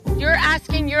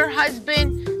your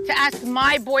husband to ask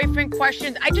my boyfriend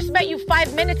questions? I just met you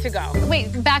 5 minutes ago.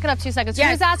 Wait, back it up 2 seconds.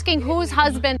 Yes. Who's asking whose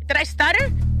husband? Did I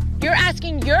stutter? You're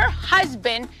asking your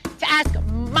husband to ask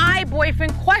my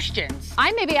boyfriend questions.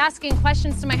 I may be asking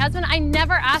questions to my husband. I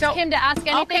never asked him to ask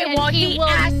anything, okay, well, and he will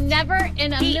asked, never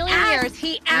in a million years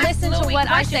listen Louis to what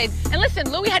questions. I say. And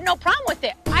listen, Louis had no problem with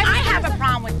it. I have a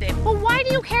problem with it. Well, why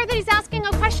do you care that he's asking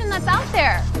a question that's out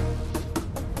there?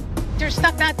 There's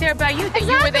stuff out there about you, that you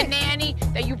were the nanny,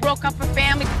 that you broke up a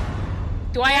family.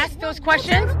 Do I ask those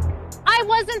questions? I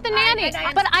wasn't the nanny,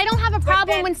 but I don't have a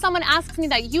problem when someone asks me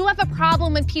that. You have a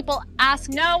problem when people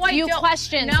ask you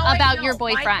questions about your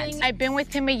boyfriend. I've been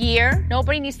with him a year.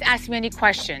 Nobody needs to ask me any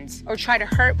questions or try to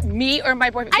hurt me or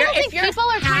my boyfriend. I don't think people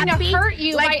are trying to hurt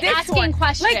you by asking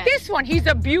questions. Like this one, he's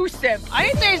abusive. I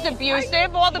didn't say he's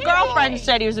abusive. All the girlfriends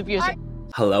said he was abusive.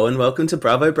 Hello and welcome to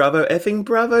Bravo, Bravo, effing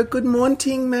Bravo. Good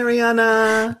morning,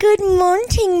 Mariana. Good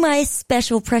morning, my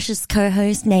special precious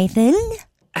co-host, Nathan.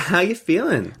 How you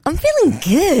feeling? I'm feeling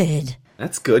good.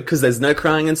 That's good, because there's no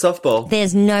crying in softball.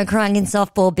 There's no crying in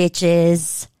softball,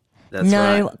 bitches. That's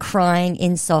no right. crying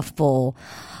in softball.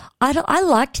 I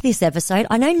liked this episode.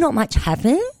 I know not much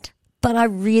happened, but I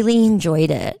really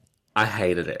enjoyed it. I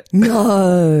hated it.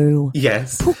 No.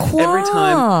 Yes. Pourquoi? Every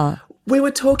time we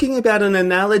were talking about an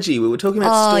analogy. We were talking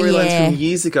about storylines from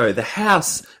years ago. The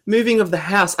house, moving of the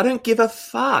house. I don't give a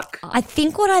fuck. I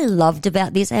think what I loved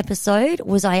about this episode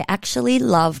was I actually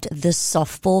loved the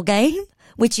softball game,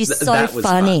 which is so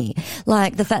funny. Fun.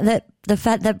 Like the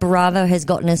fact that Bravo has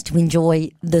gotten us to enjoy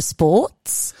the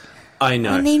sports. I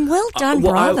know. I mean, well done,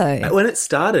 Bravo. When it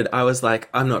started, I was like,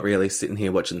 I'm not really sitting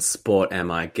here watching sport,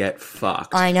 am I? Get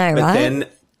fucked. I know, but right? Then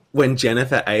when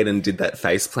Jennifer Aiden did that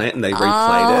faceplant and they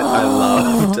replayed it, I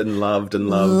loved and loved and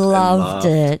loved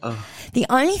it. Oh. The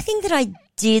only thing that I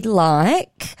did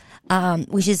like,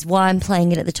 which is why I'm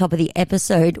playing it at the top of the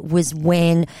episode, was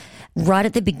when right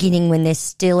at the beginning when they're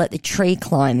still at the tree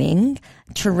climbing,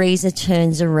 Teresa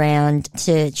turns around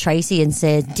to Tracy and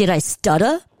says, "Did I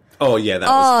stutter?" Oh, yeah, that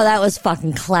was fun. That was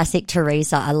fucking classic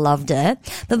Teresa. I loved it.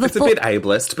 But it's a bit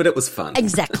ableist, but it was fun.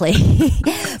 Exactly.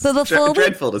 But before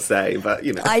dreadful to say, but,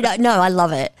 you know. I don't know. I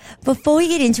love it. Before we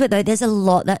get into it, though, there's a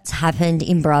lot that's happened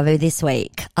in Bravo this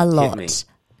week. A lot. Hit me.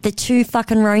 The 2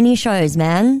 fucking Roni shows,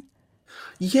 man.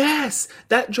 Yes,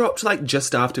 that dropped like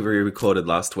just after we recorded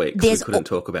last week, so we couldn't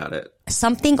talk about it.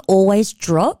 Something always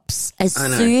drops. As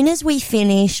soon as we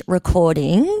finish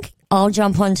recording, I'll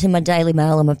jump onto my Daily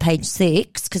Mail on my page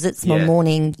 6 because it's my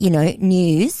morning,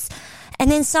 news. And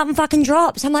then something fucking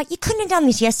drops. I'm like, you couldn't have done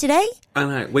this yesterday. I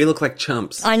know. We look like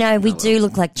chumps. I know. We do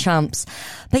look like chumps.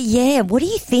 But yeah, what do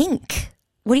you think?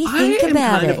 What do you think about it?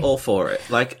 I am kind of all for it.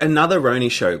 Like another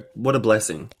Roni show. What a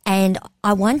blessing. And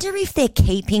I wonder if they're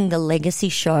keeping the legacy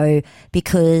show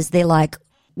because they're like,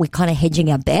 we're kind of hedging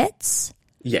our bets.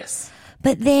 Yes.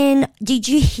 But then did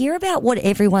you hear about what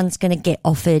everyone's going to get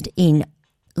offered in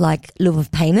like lieu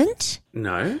of payment?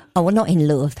 No. Oh, well, not in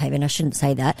lieu of payment. I shouldn't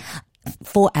say that.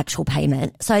 For actual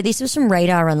payment. So this was from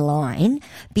Radar Online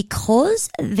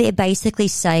because they're basically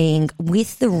saying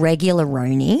with the regular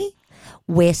Roni,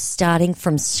 we're starting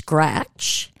from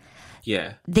scratch.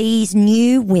 Yeah. These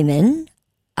new women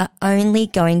are only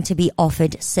going to be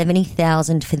offered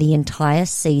 $70,000 for the entire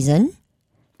season.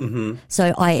 Mm-hmm.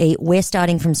 So, i.e., we're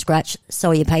starting from scratch, so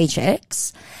are your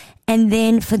paychecks. And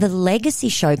then for the legacy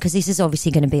show, because this is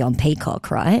obviously going to be on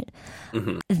Peacock, right?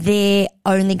 Mm-hmm. They're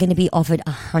only going to be offered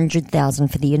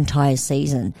 $100,000 for the entire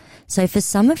season. So for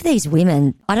some of these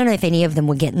women, I don't know if any of them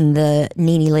were getting the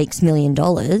Nene Leakes $1 million,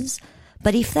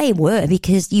 but if they were,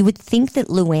 because you would think that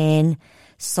Luann,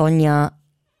 Sonia,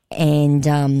 and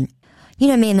me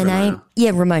and the name,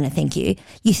 Ramona, thank you.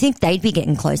 You think they'd be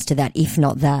getting close to that, if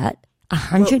not that.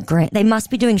 $100,000. They must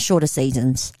be doing shorter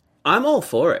seasons. I'm all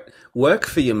for it. Work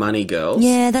for your money, girls.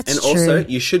 Yeah, that's true. And also,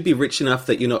 you should be rich enough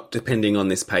that you're not depending on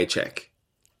this paycheck.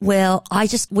 Well, I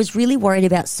just was really worried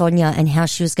about Sonia and how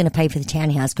she was going to pay for the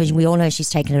townhouse because we all know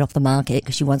she's taken it off the market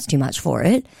because she wants too much for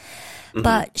it. Mm-hmm.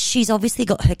 But she's obviously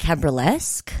got her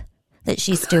Cabralesque that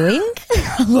she's doing.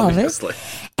 I love it.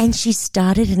 And she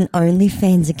started an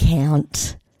OnlyFans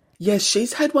account. Yeah,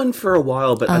 she's had one for a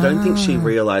while, but I don't think she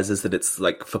realises that it's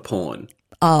like for porn.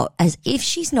 Oh, as if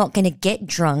she's not going to get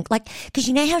drunk. Like, because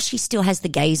you know how she still has the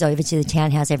gays over to the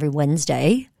townhouse every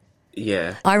Wednesday?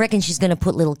 Yeah. I reckon she's going to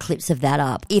put little clips of that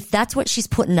up. If that's what she's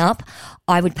putting up,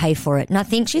 I would pay for it. And I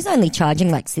think she's only charging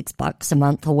like $6 a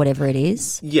month or whatever it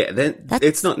is. Yeah,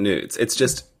 it's not nudes. It's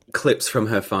just clips from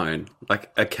her phone,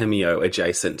 like a Cameo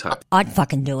adjacent type. I'd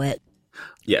fucking do it.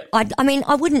 Yeah. I mean,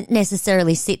 I wouldn't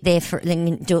necessarily sit there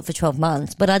and do it for 12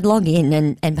 months, but I'd log in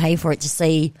and pay for it to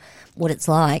see what it's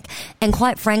like. And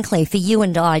quite frankly, for you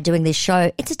and I doing this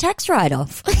show, it's a tax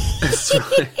write-off. That's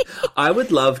right. I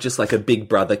would love just like a Big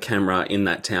Brother camera in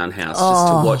that townhouse just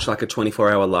to watch like a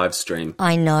 24-hour live stream.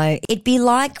 I know. It'd be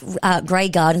like Grey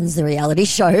Gardens, the reality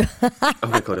show. Oh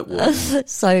my God, it would.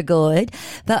 So good.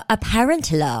 But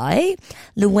apparently,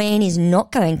 Luann is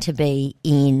not going to be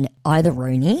in either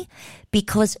Rooney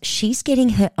because she's getting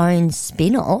her own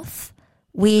spin-off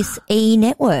with E!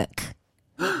 Network.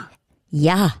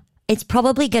 Yeah. It's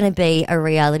probably going to be a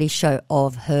reality show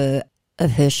of her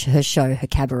show, her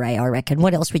cabaret, I reckon.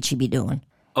 What else would she be doing?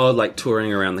 Oh, like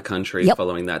touring around the country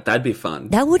following that. That'd be fun.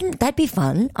 That'd be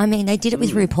fun. I mean, they did it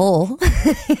with RuPaul.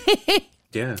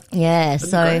 Yeah. Yeah,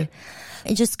 so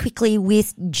just quickly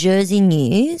with Jersey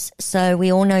news. So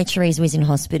we all know Teresa was in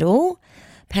hospital.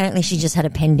 Apparently she just had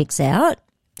appendix out.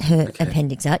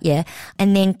 Appendix out, yeah.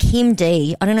 And then Kim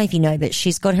D, I don't know if you know, but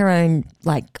she's got her own,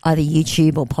 like, either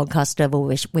YouTube or podcast level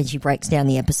where she breaks down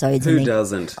the episodes. Who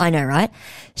doesn't? I know, right?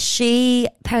 She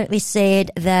apparently said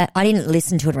that, I didn't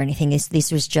listen to it or anything,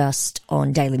 this was just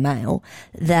on Daily Mail,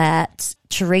 that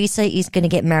Teresa is going to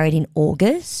get married in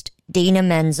August. Dina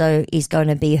Manzo is going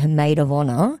to be her maid of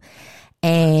honour.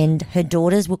 And her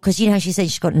daughters, because you know she said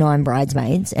she's got 9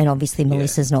 bridesmaids, and obviously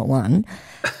Melissa's not one.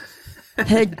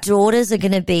 Her daughters are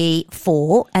going to be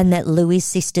 4, and that Louis'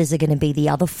 sisters are going to be the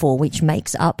other 4, which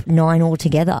makes up 9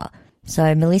 altogether.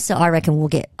 So Melissa, I reckon, will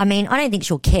get... I mean, I don't think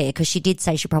she'll care because she did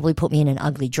say she'll probably put me in an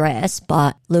ugly dress,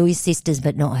 but Louis' sisters,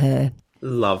 but not her.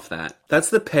 Love that.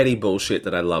 That's the petty bullshit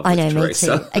that I love I with know,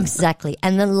 Teresa. me too. Exactly.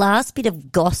 And the last bit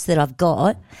of goss that I've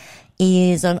got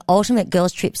is on Ultimate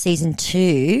Girls Trip Season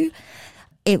 2...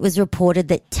 It was reported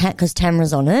that, because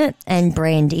Tamara's on it, and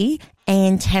Brandy,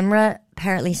 and Tamara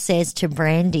apparently says to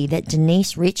Brandy that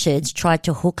Denise Richards tried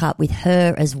to hook up with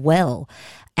her as well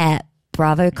at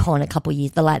BravoCon a couple of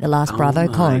years, the last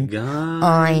BravoCon. God.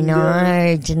 I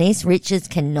know. Denise Richards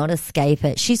cannot escape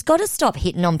it. She's got to stop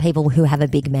hitting on people who have a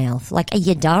big mouth. Like, are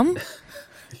you dumb?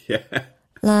 Yeah.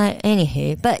 Like,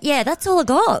 anywho. But yeah, that's all I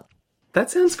got. That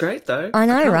sounds great, though. I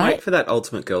know, can't right? Wait for that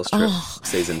Ultimate Girls Trip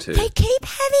Season 2. They keep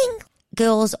having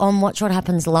girls on Watch What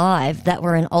Happens Live that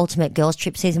were in Ultimate Girls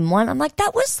Trip Season 1. I'm like,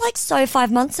 that was like so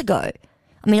 5 months ago.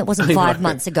 I mean, it wasn't 5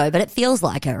 months ago, but it feels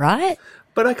like it, right?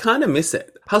 But I kind of miss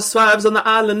it. Housewives on the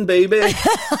Island, baby. I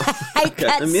hate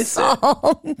that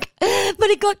song. But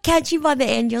it got catchy by the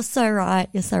end. You're so right.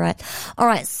 You're so right. All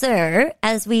right. So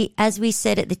as we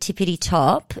said at the tippity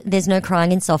top, There's No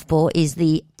Crying in Softball is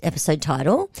the episode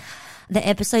title. The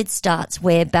episode starts,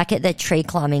 we're back at the tree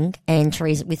climbing and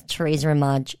Teresa and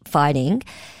Marge fighting.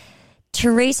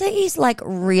 Teresa is like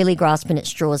really grasping at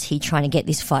straws here trying to get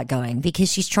this fight going because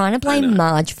she's trying to blame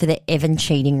Marge for the Evan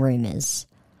cheating rumours.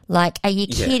 Like, are you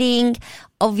kidding?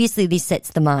 Obviously this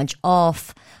sets the Marge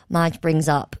off. Marge brings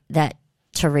up that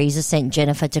Teresa sent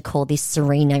Jennifer to call this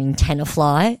Serena in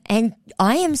Tenafly, and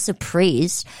I am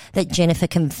surprised that Jennifer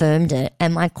confirmed it.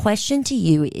 And my question to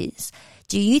you is,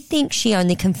 do you think she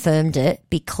only confirmed it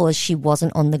because she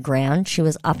wasn't on the ground? She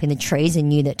was up in the trees and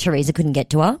knew that Teresa couldn't get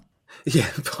to her? Yeah,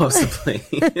 possibly.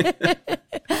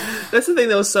 That's the thing.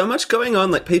 There was so much going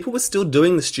on. Like, people were still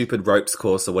doing the stupid ropes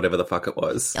course or whatever the fuck it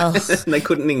was. Oh. And they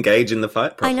couldn't engage in the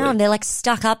fight properly. I know. They're like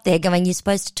stuck up there going, you're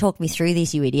supposed to talk me through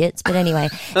this, you idiots. But anyway.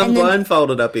 I'm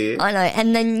blindfolded up here. I know.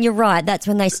 And then you're right. That's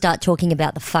when they start talking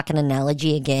about the fucking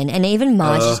analogy again. And even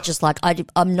Marge is just like,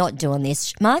 I'm not doing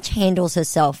this. Marge handles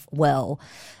herself well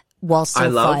while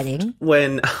still fighting.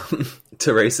 When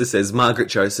Teresa says, Margaret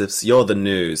Josephs, you're the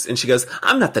news. And she goes,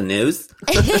 I'm not the news.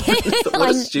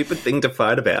 What a stupid thing to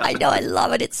fight about. I know, I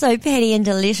love it. It's so petty and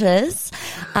delicious.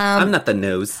 I'm not the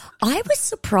news. I was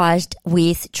surprised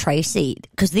with Tracy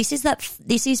because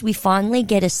we finally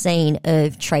get a scene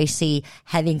of Tracy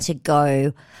having to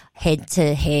go head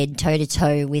to head, toe to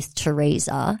toe with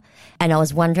Teresa. And I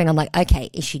was wondering, I'm like,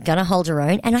 okay, is she going to hold her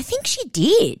own? And I think she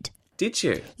did. Did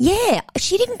you? Yeah,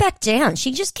 she didn't back down.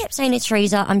 She just kept saying to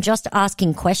Teresa, I'm just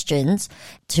asking questions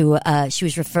to, she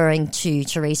was referring to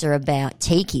Teresa about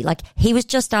Tiki. Like, he was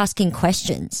just asking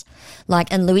questions.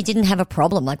 Like, and Louis didn't have a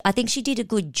problem. Like, I think she did a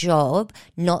good job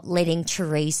not letting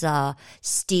Teresa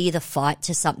steer the fight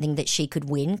to something that she could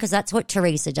win, because that's what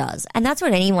Teresa does. And that's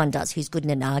what anyone does who's good in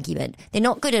an argument. They're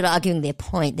not good at arguing their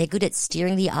point. They're good at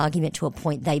steering the argument to a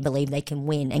point they believe they can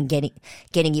win and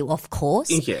getting you off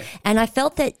course. Yeah. And I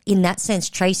felt that in that sense,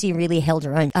 Tracy really held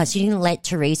her own. She didn't let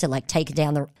Teresa like take her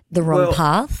down the wrong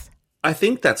path. I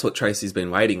think that's what Tracy's been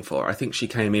waiting for. I think she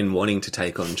came in wanting to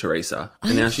take on Teresa,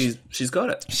 and now she's got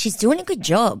it. She's doing a good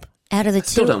job. Out of the two,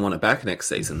 still don't want it back next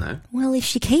season though. Well, if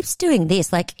she keeps doing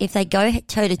this, like if they go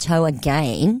toe to toe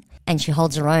again and she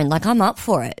holds her own, like I'm up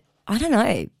for it. I don't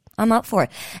know. I'm up for it.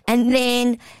 And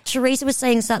then Teresa was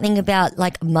saying something about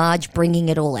like Marge bringing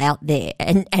it all out there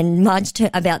and Marge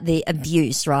about the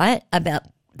abuse, right? About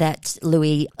that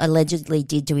Louis allegedly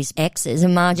did to his exes.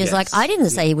 And Marge is like, I didn't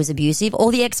say he was abusive.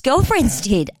 All the ex-girlfriends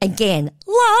did. Again,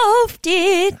 loved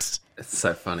it. It's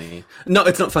so funny. No,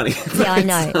 it's not funny. Yeah,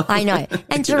 I know.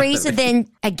 And Teresa then,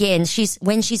 again,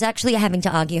 when she's actually having to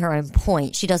argue her own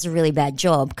point, she does a really bad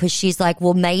job because she's like,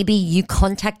 well, maybe you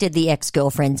contacted the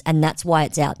ex-girlfriends and that's why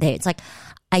it's out there. It's like,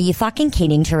 are you fucking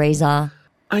kidding, Teresa?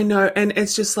 I know. And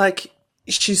it's just like,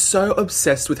 she's so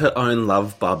obsessed with her own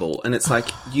love bubble. And it's like,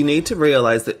 you need to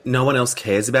realise that no one else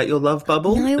cares about your love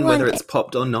bubble and whether it's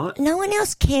popped or not. No one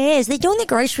else cares. They're doing the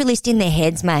grocery list in their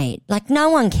heads, mate. Like,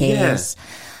 no one cares. Yeah.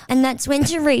 And that's when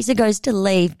Teresa goes to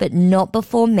leave, but not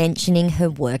before mentioning her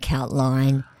workout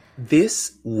line.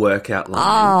 This workout line.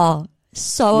 Oh,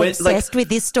 so obsessed with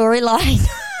this storyline.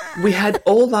 We had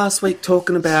all last week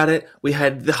talking about it. We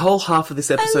had the whole half of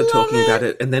this episode talking about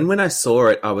it. And then when I saw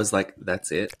it, I was like,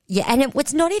 that's it. Yeah, and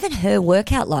it's not even her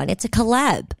workout line. It's a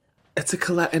collab. It's a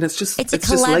collab, and it's just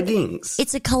leggings.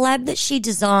 It's a collab that she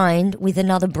designed with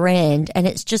another brand, and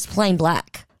it's just plain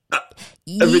black.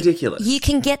 Ridiculous. You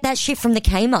can get that shit from the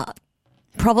Kmart.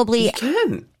 Probably. You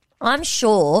can. I'm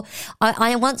sure.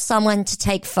 I want someone to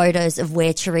take photos of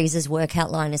where Teresa's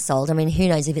workout line is sold. I mean, who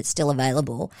knows if it's still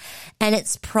available. And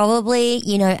it's probably,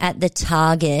 at the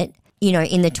Target,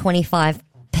 in the 25%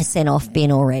 off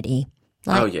bin already.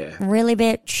 Like, oh, yeah. Really,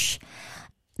 bitch?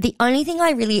 The only thing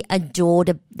I really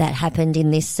adored that happened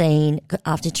in this scene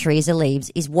after Teresa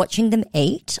leaves is watching them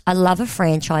eat. I love a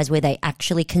franchise where they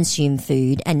actually consume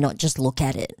food and not just look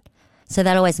at it. So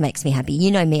that always makes me happy. You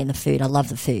know me and the food. I love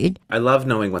the food. I love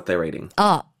knowing what they're eating.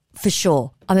 Oh, for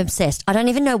sure. I'm obsessed. I don't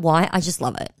even know why. I just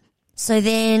love it. So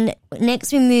then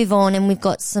next we move on and we've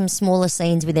got some smaller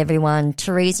scenes with everyone.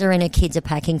 Teresa and her kids are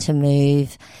packing to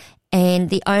move. And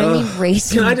the only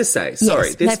reason... Can I just say,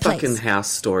 sorry, this fucking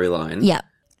house storyline... Yeah.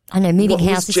 I know, moving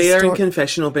house is Gia in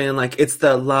confessional being like, it's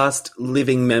the last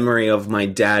living memory of my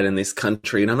dad in this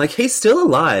country. And I'm like, he's still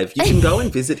alive. You can go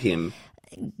and visit him.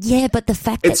 Yeah, but the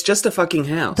fact it's just a fucking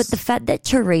house. But the fact that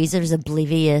Teresa is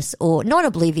oblivious, or not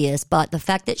oblivious, but the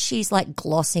fact that she's like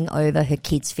glossing over her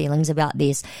kids' feelings about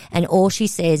this, and all she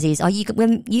says is,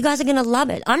 you guys are going to love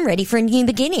it. I'm ready for a new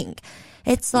beginning.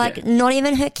 It's like not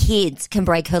even her kids can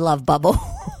break her love bubble.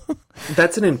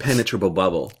 That's an impenetrable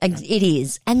bubble. It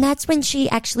is. And that's when she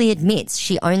actually admits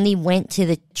she only went to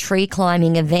the tree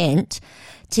climbing event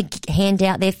to hand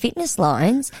out their fitness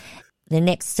lines. The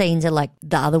next scenes are like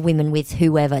the other women with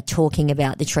whoever talking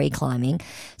about the tree climbing.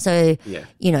 So,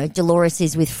 Dolores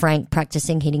is with Frank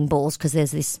practicing hitting balls because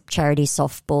there's this charity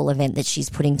softball event that she's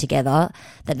putting together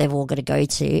that they've all got to go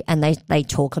to, and they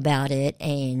talk about it.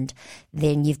 And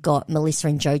then you've got Melissa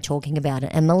and Joe talking about it.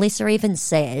 And Melissa even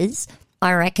says,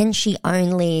 I reckon she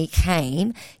only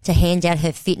came to hand out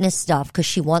her fitness stuff because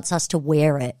she wants us to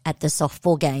wear it at the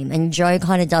softball game. And Joe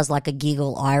kind of does like a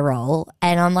giggle eye roll.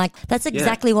 And I'm like, that's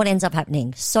exactly what ends up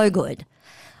happening. So good.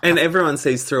 And everyone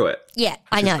sees through it. Yeah,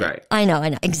 I know. Great. I know.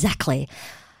 Exactly.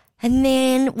 And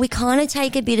then we kind of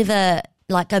take a bit of a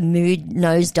mood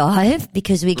nosedive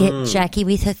because we get Jackie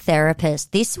with her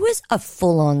therapist. This was a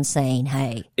full-on scene,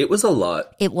 hey. It was a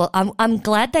lot. I'm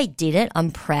glad they did it. I'm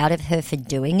proud of her for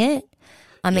doing it.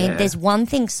 I mean, there's one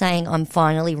thing saying I'm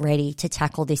finally ready to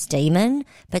tackle this demon,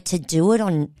 but to do it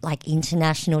on, like,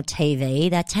 international TV,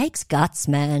 that takes guts,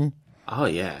 man. Oh,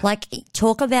 yeah. Like,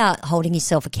 talk about holding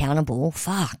yourself accountable.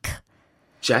 Fuck.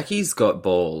 Jackie's got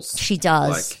balls. She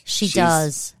does. She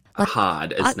does. Like,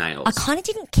 hard as nails. I kind of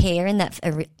didn't care in that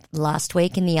last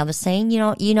week in the other scene. You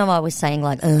know, I was saying,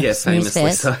 like, yes,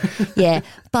 famously so. Yeah.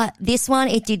 But this one,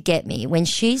 it did get me. When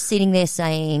she's sitting there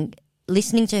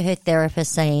listening to her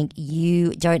therapist saying,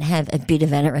 you don't have a bit of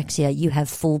anorexia, you have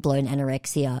full-blown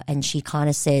anorexia. And she kind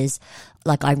of says,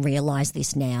 like, I realise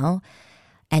this now.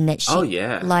 And that she,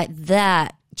 like,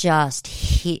 that just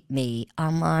hit me.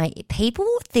 I'm like, people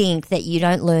think that you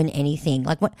don't learn anything,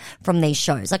 like, from these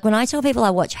shows. Like, when I tell people I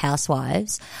watch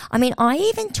Housewives, I mean, I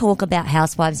even talk about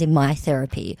Housewives in my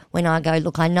therapy when I go,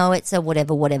 look, I know it's a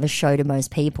whatever show to most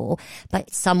people,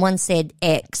 but someone said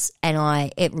X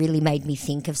and it really made me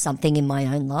think of something in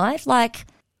my own life. Like,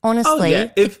 honestly,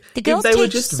 if the girls they were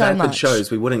teach just so vapid much.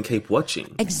 shows, we wouldn't keep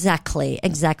watching. Exactly.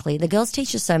 The girls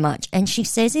teach us so much. And she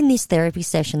says in this therapy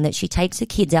session that she takes her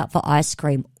kids out for ice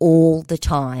cream all the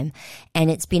time. And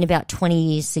it's been about 20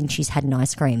 years since she's had an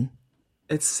ice cream.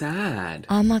 It's sad.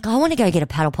 I'm like, I want to go get a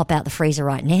paddle pop out the freezer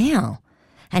right now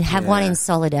and have one in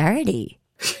solidarity.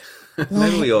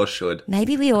 Maybe we all should.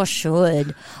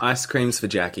 Ice creams for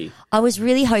Jackie. I was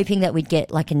really hoping that we'd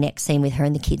get like a next scene with her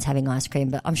and the kids having ice cream,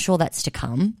 but I'm sure that's to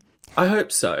come. I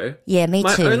hope so. Yeah, me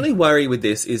too. My only worry with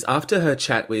this is after her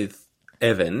chat with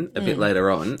Evan a bit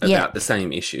later on about the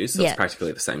same issues, so it's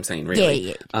practically the same scene,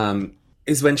 really,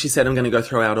 is when she said, I'm going to go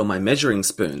throw out all my measuring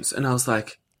spoons. And I was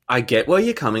like, I get where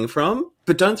you're coming from,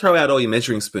 but don't throw out all your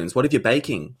measuring spoons. What if you're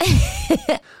baking?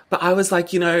 But I was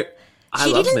like, I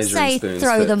love measuring spoons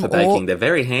for baking. They're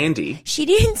very handy. She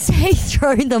didn't say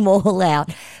throw them all out.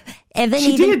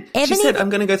 She said, I'm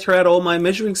going to go throw out all my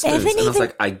measuring spoons. And I was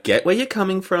like, I get where you're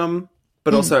coming from,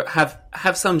 but also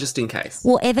have some just in case.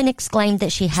 Well, Evan exclaimed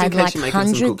that she had like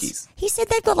hundreds. He said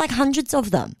they've got like hundreds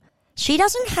of them. She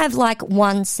doesn't have like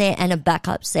one set and a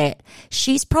backup set.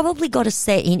 She's probably got a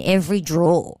set in every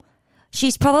drawer.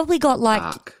 She's probably got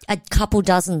like a couple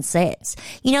dozen sets.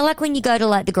 Like when you go to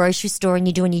like the grocery store and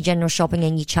you're doing your general shopping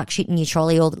and you chuck shit in your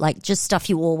trolley or like just stuff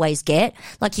you always get.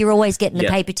 Like you're always getting the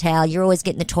paper towel, you're always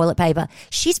getting the toilet paper.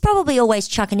 She's probably always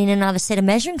chucking in another set of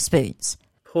measuring spoons.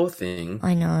 Poor thing.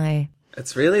 I know.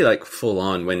 It's really like full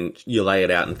on when you lay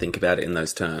it out and think about it in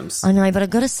those terms. I know, but I've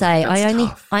got to say, I only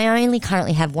tough.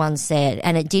 currently have one set,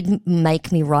 and it did make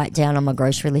me write down on my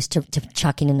grocery list to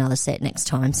chuck in another set next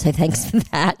time. So thanks for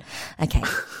that. Okay.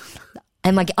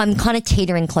 I'm kind of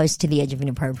teetering close to the edge of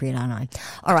inappropriate, aren't I?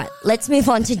 All right, let's move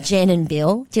on to Jen and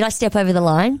Bill. Did I step over the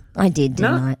line? I did,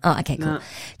 didn't I? Oh, okay, cool. No.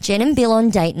 Jen and Bill on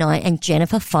date night, and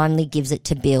Jennifer finally gives it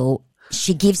to Bill.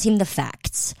 She gives him the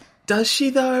facts. Does she,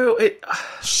 though?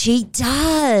 She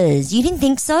does. You didn't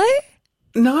think so?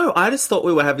 No, I just thought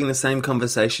we were having the same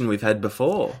conversation we've had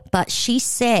before. But she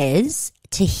says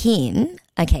to him,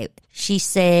 she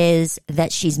says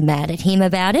that she's mad at him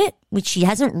about it, which she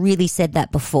hasn't really said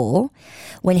that before.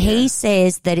 When he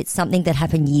says that it's something that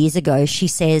happened years ago, she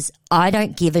says, I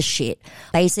don't give a shit.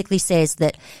 Basically says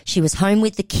that she was home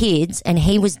with the kids and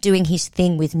he was doing his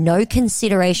thing with no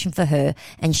consideration for her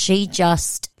and she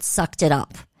just sucked it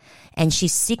up. And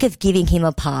she's sick of giving him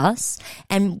a pass.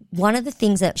 And one of the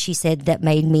things that she said that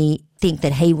made me think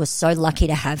that he was so lucky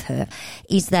to have her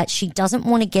is that she doesn't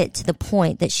want to get to the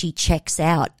point that she checks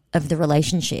out of the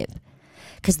relationship.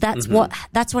 Because that's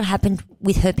what happened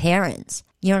with her parents.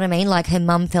 You know what I mean? Like her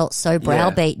mum felt so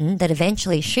browbeaten that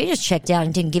eventually she just checked out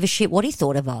and didn't give a shit what he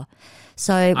thought of her.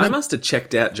 So I must have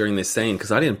checked out during this scene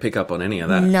because I didn't pick up on any of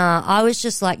that. Nah, I was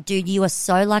just like, dude, you are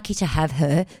so lucky to have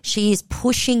her. She is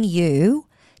pushing you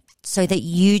so that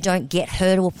you don't get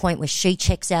her to a point where she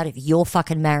checks out of your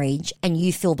fucking marriage and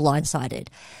you feel blindsided.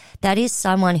 That is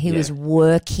someone who is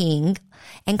working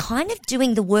and kind of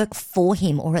doing the work for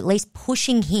him, or at least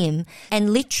pushing him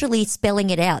and literally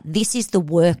spelling it out. This is the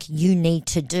work you need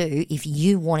to do if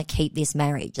you want to keep this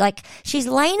marriage. Like, she's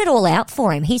laying it all out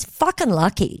for him. He's fucking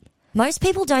lucky. Most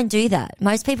people don't do that.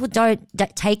 Most people don't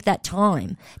take that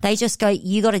time. They just go,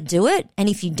 you got to do it, and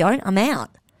if you don't, I'm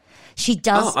out. She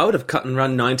does. I would have cut and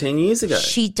run 19 years ago.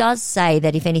 She does say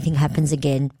that if anything happens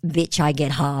again, bitch, I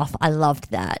get half. I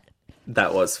loved that.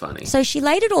 That was funny. So she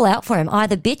laid it all out for him.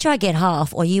 Either bitch, I get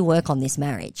half, or you work on this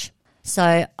marriage.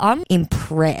 So I'm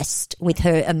impressed with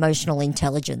her emotional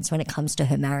intelligence when it comes to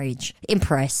her marriage.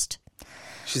 Impressed.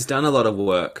 She's done a lot of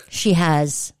work. She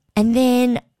has. And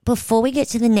then before we get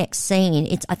to the next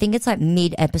scene, I think it's like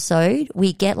mid-episode,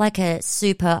 we get like a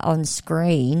super on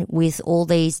screen with all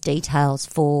these details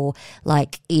for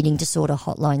like eating disorder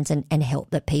hotlines and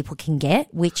help that people can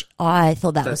get, which I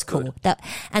thought that was cool.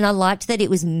 And I liked that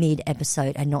it was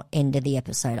mid-episode and not end of the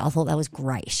episode. I thought that was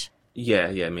great.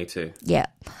 Yeah, me too. Yeah.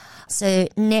 So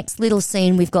next little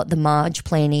scene, we've got the Marge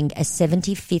planning a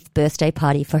 75th birthday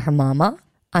party for her mama.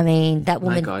 I mean, that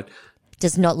woman... My God.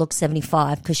 Does not look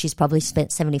 75 because she's probably spent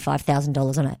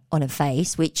 $75,000 on her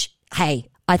face, which, hey,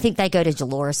 I think they go to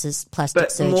Dolores'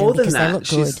 plastic surgeon because they look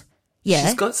good. Yeah.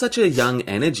 She's got such a young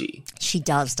energy. She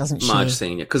does, doesn't she? Marge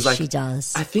Senior. Because she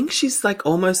does. I think she's like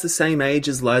almost the same age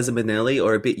as Liza Minnelli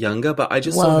or a bit younger, but I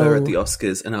just saw her at the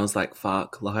Oscars and I was like,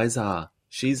 fuck, Liza.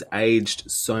 She's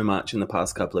aged so much in the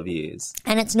past couple of years.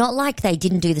 And it's not like they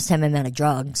didn't do the same amount of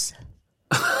drugs.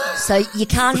 So you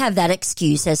can't have that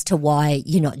excuse as to why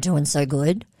you're not doing so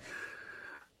good.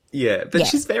 Yeah, but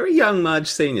she's very young, Marge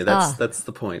Senior. That's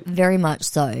the point. Very much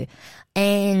so.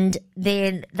 And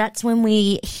then that's when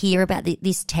we hear about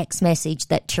this text message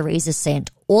that Teresa sent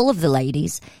all of the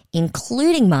ladies,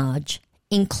 including Marge,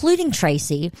 including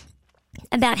Tracy,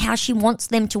 about how she wants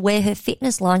them to wear her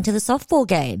fitness line to the softball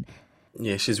game.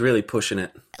 Yeah, she's really pushing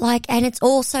it. Like, and it's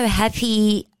also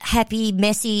happy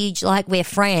message, like we're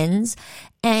friends,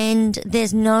 and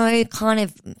there's no kind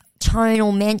of tone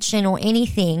or mention or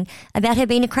anything about her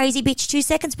being a crazy bitch 2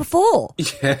 seconds before.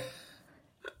 Yeah.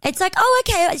 It's like, oh,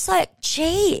 okay. It's like,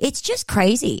 gee, it's just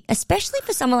crazy, especially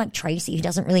for someone like Tracy who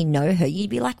doesn't really know her.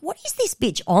 You'd be like, what is this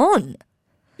bitch on?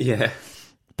 Yeah.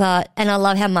 And I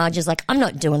love how Marge is like, I'm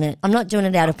not doing it. I'm not doing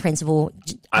it out of principle.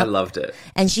 I loved it.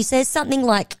 And she says something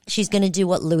like she's going to do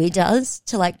what Louis does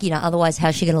to otherwise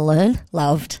how's she going to learn?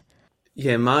 Loved.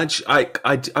 Yeah, Marge,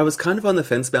 I was kind of on the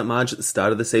fence about Marge at the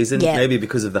start of the season, maybe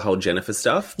because of the whole Jennifer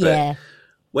stuff. But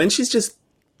when she's just,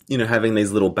 having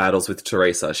these little battles with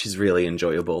Teresa, she's really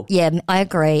enjoyable. Yeah, I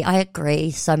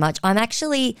agree so much. I'm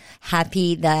actually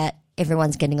happy that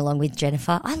everyone's getting along with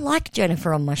Jennifer. I like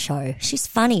Jennifer on my show. She's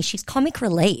funny. She's comic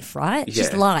relief, right? Yeah.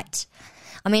 She's light.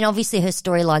 I mean, obviously her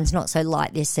storyline's not so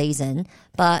light this season,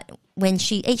 but when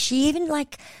she even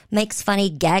makes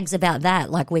funny gags about that,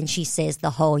 like when she says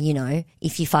the whole,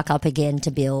 if you fuck up again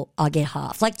to Bill, I'll get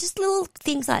half. Like just little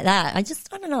things like that. I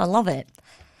don't know. I love it.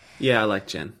 Yeah, I like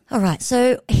Jen. All right.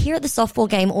 So here at the softball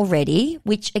game already,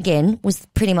 which again was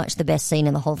pretty much the best scene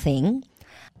in the whole thing.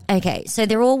 Okay, so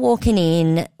they're all walking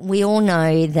in. We all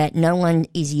know that no one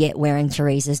is yet wearing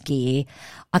Teresa's gear.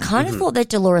 I kind of thought that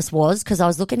Dolores was because I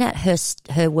was looking at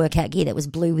her workout gear that was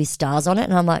blue with stars on it,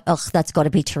 and I'm like, ugh, that's got to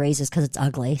be Teresa's because it's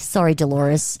ugly. Sorry,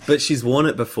 Dolores. But she's worn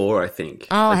it before, I think.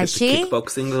 Oh, has she?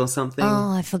 Kickboxing or something.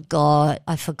 Oh, I forgot.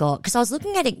 Because I was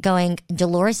looking at it going,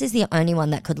 Dolores is the only one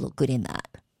that could look good in that.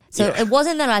 So it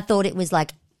wasn't that I thought it was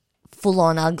like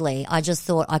full-on ugly. I just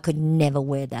thought I could never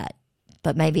wear that.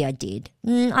 But maybe I did.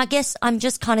 I guess I'm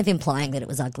just kind of implying that it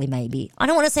was ugly, maybe. I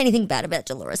don't want to say anything bad about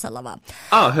Dolores. I love her.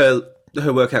 Oh,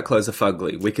 her workout clothes are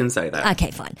fugly. We can say that.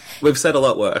 Okay, fine. We've said a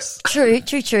lot worse. True.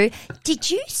 Did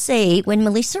you see, when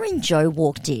Melissa and Joe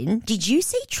walked in, did you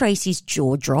see Tracy's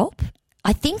jaw drop?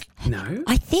 No.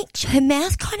 I think her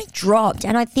mouth kind of dropped,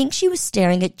 and I think she was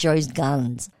staring at Joe's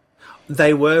guns.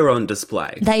 They were on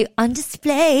display. On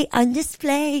display.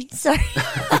 Sorry.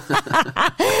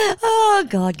 Oh,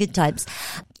 God, good times.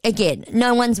 Again,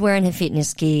 no one's wearing her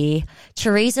fitness gear.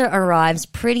 Teresa arrives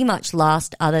pretty much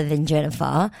last other than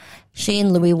Jennifer. She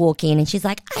and Louis walk in and she's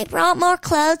like, I brought more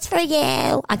clothes for you.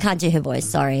 I can't do her voice,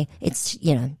 sorry. It's,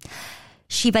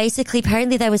 She basically,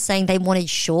 apparently they were saying they wanted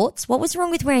shorts. What was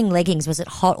wrong with wearing leggings? Was it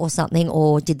hot or something?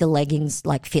 Or did the leggings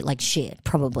fit like shit?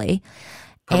 Probably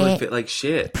fit like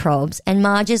shit. Probs. And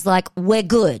Marge is like, we're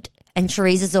good. And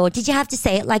Teresa's all, did you have to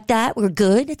say it like that? We're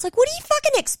good. It's like, what do you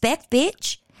fucking expect,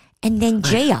 bitch? And then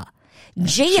Gia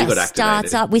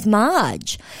starts up with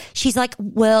Marge. She's like,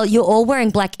 well, you're all wearing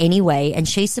black anyway, and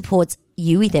she supports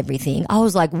you with everything. I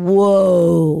was like,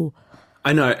 whoa.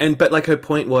 I know. But her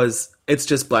point was, it's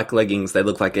just black leggings. They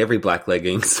look like every black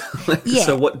leggings.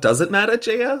 So what, does it matter,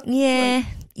 Gia? Yeah.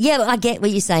 Yeah, well, I get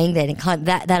what you're saying then.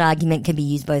 That argument can be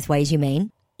used both ways, you mean?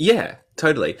 Yeah,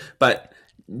 totally. But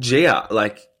Gia,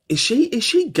 is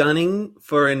she gunning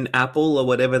for an apple or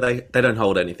whatever? They don't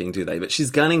hold anything, do they? But she's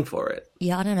gunning for it.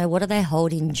 Yeah, I don't know. What do they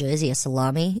hold in Jersey? A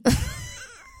salami?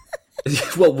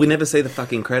 Well, we never see the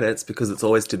fucking credits because it's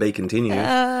always to be continued.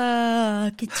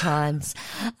 Good times.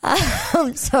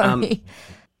 I'm sorry.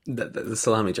 The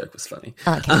salami joke was funny.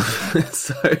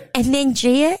 Okay. And then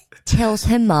Gia tells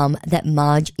her mum that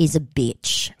Marge is a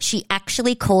bitch. She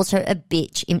actually calls her a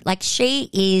bitch. She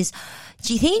is...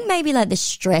 Do you think maybe the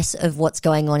stress of what's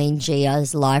going on in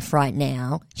Gia's life right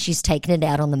now, she's taken it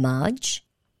out on the Marge?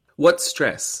 What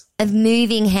stress? Of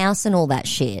moving house and all that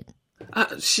shit.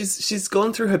 She's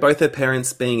gone through both her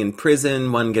parents being in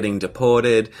prison, one getting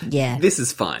deported. Yeah. This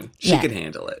is fine. She can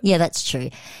handle it. Yeah, that's true.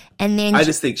 And then... I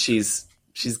just think she's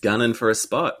gunning for a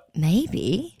spot.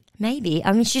 Maybe.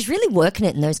 I mean, she's really working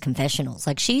it in those confessionals.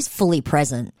 She's fully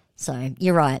present. So,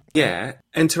 you're right. Yeah,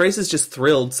 and Teresa's just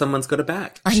thrilled someone's got her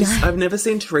back. I know. I've never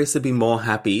seen Teresa be more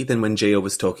happy than when Gia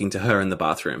was talking to her in the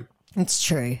bathroom. It's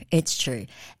true. It's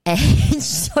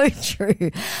so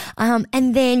true.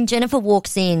 And then Jennifer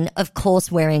walks in, of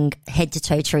course, wearing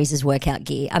head-to-toe Teresa's workout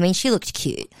gear. I mean, she looked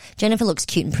cute. Jennifer looks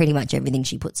cute in pretty much everything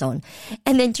she puts on.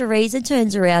 And then Teresa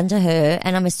turns around to her,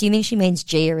 and I'm assuming she means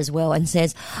Gia as well, and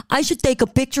says, I should take a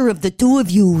picture of the two of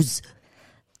yous.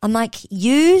 I'm like,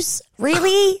 yous?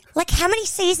 Really? How many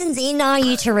seasons in are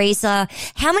you, Teresa?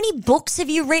 How many books have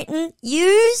you written?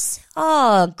 Yous?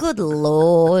 Oh, good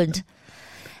Lord.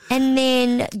 And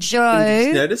then Joe... Did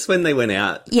you notice when they went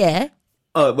out? Yeah.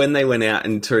 Oh, when they went out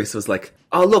and Teresa was like,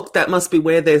 oh, look, that must be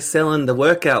where they're selling the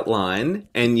workout line.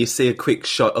 And you see a quick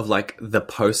shot of the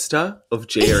poster of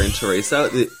Gia and Teresa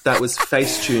that was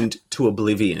face-tuned to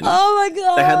oblivion. Oh, my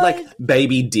God. They had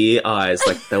baby deer eyes,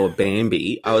 they were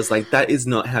Bambi. I was like, that is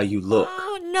not how you look.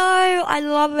 Oh, no, I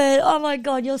love it. Oh, my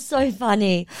God, you're so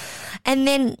funny. And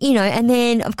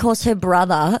then, of course, her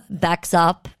brother backs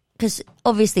up because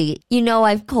obviously,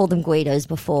 I've called them Guidos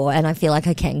before and I feel like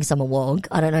I can because I'm a wog.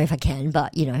 I don't know if I can,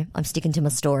 but, I'm sticking to my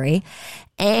story.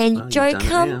 And Joe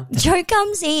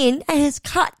comes in and has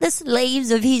cut the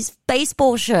sleeves of his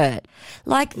baseball shirt.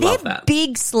 Like, they're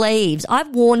big sleeves. I've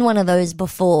worn one of those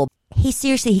before.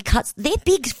 He cuts, they're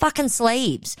big fucking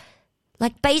sleeves.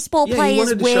 Like, baseball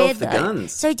players wear them.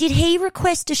 So did he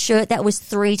request a shirt that was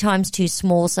 3 times too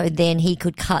small so then he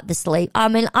could cut the sleeve? I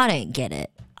mean, I don't get it.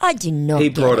 I do not get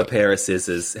it. He brought a pair of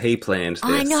scissors. He planned this.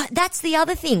 I know. That's the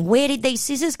other thing. Where did these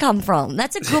scissors come from?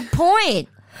 That's a good point.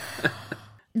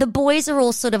 The boys are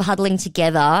all sort of huddling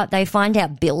together. They find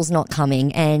out Bill's not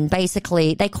coming and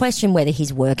basically they question whether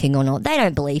he's working or not. They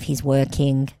don't believe he's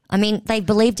working. I mean, they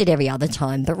believed it every other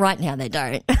time, but right now they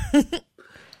don't.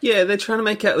 Yeah, they're trying to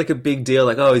make out like a big deal,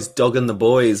 like, oh, he's dogging the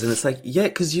boys. And it's like, yeah,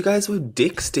 because you guys were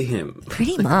dicks to him.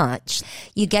 Pretty much.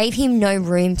 You gave him no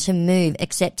room to move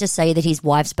except to say that his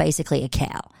wife's basically a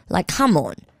cow. Like, come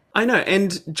on. I know.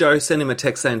 And Joe sent him a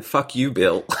text saying, fuck you,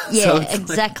 Bill. Yeah,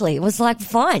 exactly. It was like,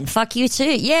 fine, fuck you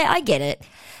too. Yeah, I get it.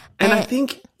 And I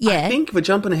think we're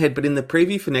jumping ahead, but in the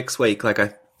preview for next week, like,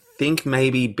 I think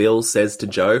maybe Bill says to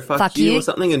Joe, fuck you or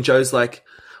something. And Joe's like,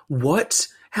 what?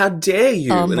 How dare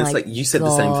you? Oh, and it's like, you said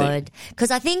the same thing.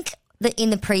 Because I think that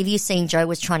in the previous scene, Joe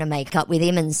was trying to make up with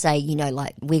him and say,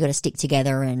 like, we got to stick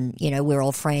together and, we're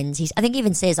all friends. I think he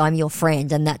even says, I'm your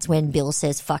friend. And that's when Bill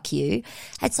says, fuck you.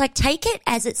 It's like, take it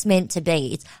as it's meant to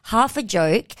be. It's half a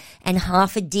joke and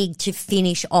half a dig to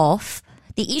finish off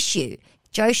the issue.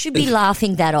 Joe should be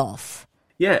laughing that off.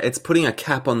 Yeah, it's putting a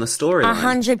cap on the story.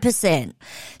 100%.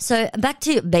 So back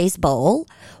to baseball.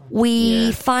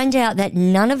 We find out that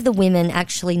none of the women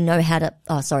actually know how to,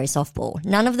 softball.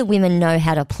 None of the women know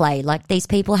how to play. Like, these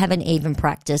people haven't even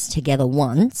practiced together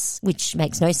once, which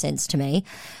makes no sense to me.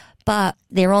 But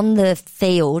they're on the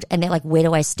field and they're like, where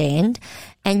do I stand?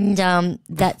 And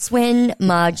that's when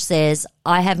Marge says,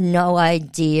 I have no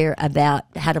idea about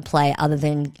how to play other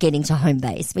than getting to home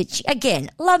base, which, again,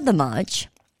 love the Marge.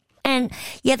 And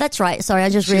yeah, that's right. Sorry, I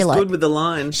just realised. She's good with the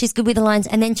lines. She's good with the lines.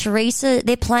 And then Teresa,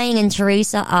 they're playing and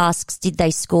Teresa asks, did they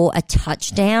score a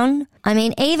touchdown? I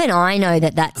mean, even I know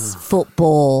that that's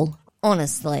football,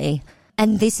 honestly.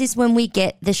 And this is when we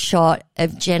get the shot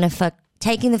of Jennifer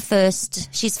taking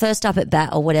she's first up at bat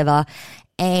or whatever,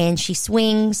 and she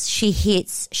swings, she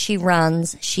hits, she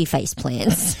runs, she face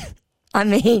plants. I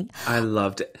mean. I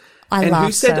loved it. And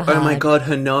who said, so oh my God,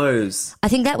 her nose? I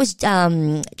think that was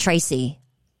Tracy.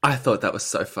 I thought that was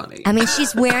so funny. I mean,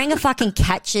 she's wearing a fucking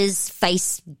catcher's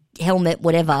face helmet,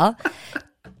 whatever,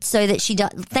 so that she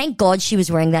does. Thank God she was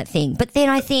wearing that thing. But then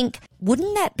I think,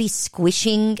 wouldn't that be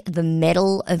squishing the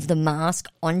metal of the mask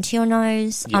onto your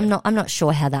nose? Yeah. I'm not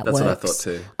sure how that works. That's what I thought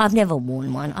too. I've never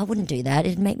worn one. I wouldn't do that.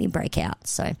 It'd make me break out.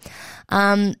 So,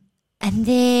 and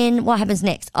then what happens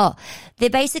next? Oh,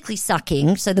 they're basically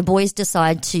sucking. So the boys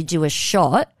decide to do a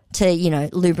shot to,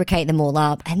 lubricate them all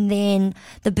up. And then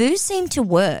the booze seemed to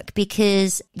work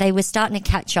because they were starting to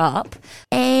catch up.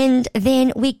 And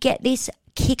then we get this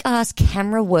kick-ass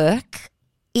camera work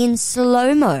in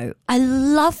slow-mo. I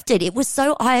loved it. It was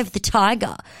so Eye of the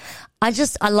Tiger. I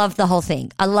loved the whole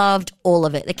thing. I loved all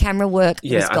of it. The camera work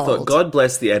was gold. I thought, God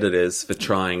bless the editors for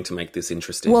trying to make this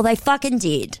interesting. Well, they fucking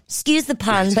did. Excuse the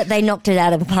pun, but they knocked it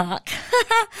out of the park.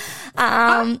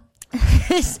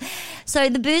 So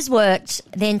the booze worked.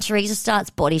 Then Teresa starts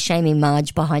body shaming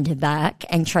Marge behind her back,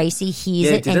 and Tracy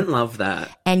hears it. Yeah, didn't love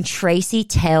that. And Tracy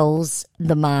tells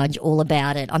the Marge all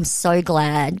about it. I'm so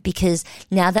glad because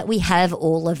now that we have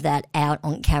all of that out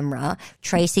on camera,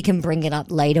 Tracy can bring it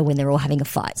up later when they're all having a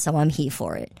fight. So I'm here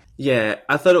for it. Yeah,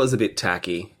 I thought it was a bit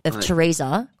tacky. Of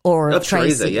Teresa or of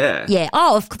Tracy? Teresa, yeah. Yeah.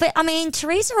 Oh, but I mean,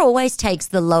 Teresa always takes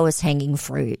the lowest hanging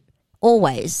fruit.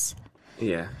 Always.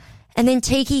 Yeah. And then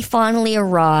Tiki finally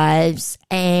arrives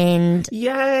and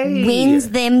wins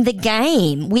them the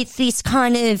game with this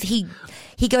kind of he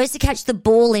goes to catch the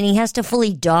ball and he has to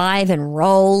fully dive and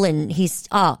roll and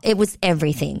it was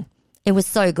everything. It was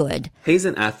so good. He's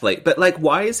an athlete, but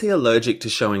why is he allergic to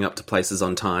showing up to places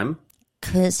on time?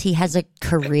 Because he has a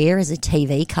career as a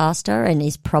TV caster and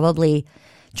is probably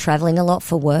traveling a lot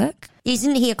for work.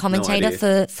 Isn't he a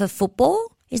commentator for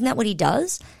football? Isn't that what he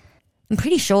does? I'm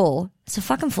pretty sure. It's a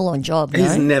fucking full-on job,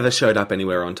 He's never showed up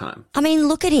anywhere on time. I mean,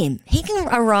 look at him. He can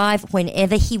arrive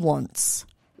whenever he wants.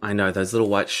 I know, those little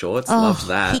white shorts. Loved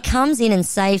that. He comes in and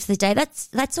saves the day.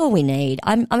 That's all we need.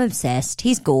 I'm obsessed.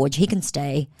 He's gorge. He can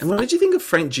stay. And what did you think of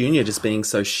Frank Jr. just being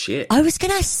so shit? I was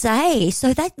going to say,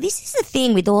 so this is the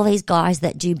thing with all these guys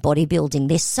that do bodybuilding.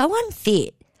 They're so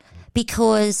unfit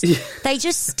because they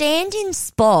just stand in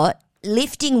spot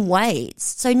lifting weights,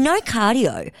 so no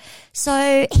cardio.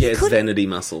 So it's vanity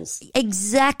muscles.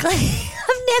 Exactly.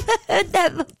 I've never heard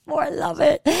that before. I love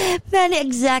it. Man,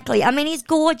 exactly. I mean, he's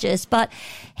gorgeous, but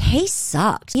he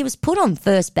sucked. He was put on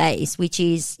first base, which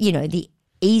is, the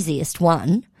easiest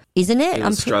one, isn't it? It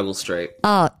was struggle straight.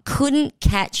 Oh, couldn't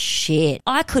catch shit.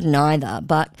 I couldn't either,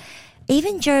 but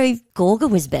even Joe Gorga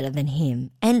was better than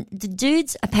him. And the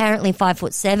dude's apparently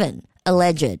 5'7",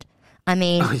 alleged. I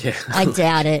mean, I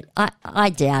doubt it. I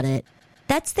doubt it.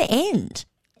 That's the end.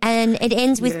 And it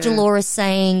ends with Dolores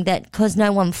saying that because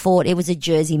no one fought, it was a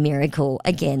Jersey miracle.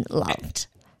 Again, loved.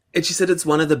 And she said it's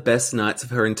one of the best nights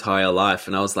of her entire life.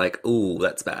 And I was like, ooh,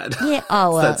 that's bad. Yeah.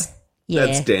 Oh,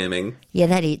 that's damning. Yeah,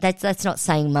 that is. That's not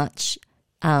saying much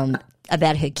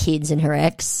about her kids and her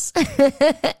ex.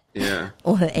 Yeah.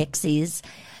 Or her exes.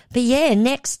 But yeah,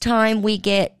 next time we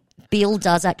get Bill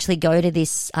does actually go to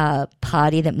this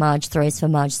party that Marge throws for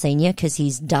Marge Sr. because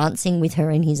he's dancing with her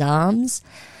in his arms.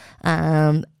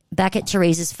 Back at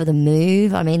Teresa's for the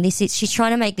move. I mean, she's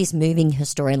trying to make this moving her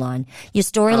storyline. Your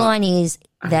storyline is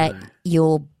that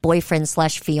your boyfriend /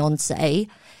 fiance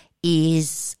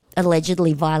is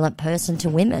allegedly violent person to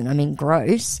women. I mean,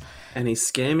 gross. And he's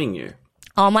scamming you.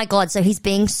 Oh my God! So he's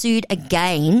being sued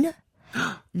again.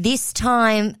 This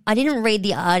time, I didn't read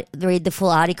the full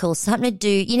article. Something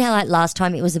to do, like last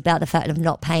time it was about the fact of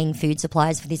not paying food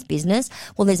suppliers for this business.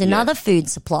 Well, there's another food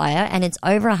supplier and it's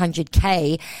over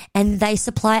 100K and they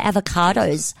supply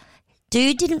avocados.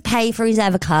 Dude didn't pay for his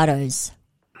avocados.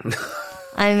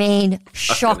 I mean,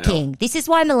 shocking. This is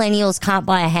why millennials can't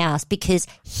buy a house because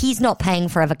he's not paying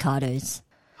for avocados.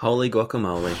 Holy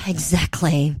guacamole.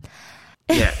 Exactly.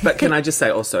 Yeah, but can I just say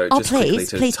also, quickly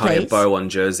to tie a bow on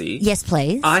Jersey? Yes,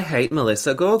 please. I hate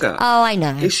Melissa Gorga. Oh, I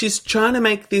know. She's trying to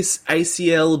make this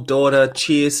ACL daughter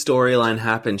cheer storyline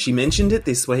happen. She mentioned it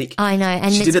this week. I know,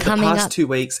 and she it's did it the past up. 2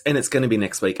 weeks, and it's going to be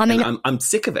next week. I mean, I'm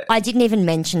sick of it. I didn't even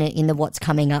mention it in the what's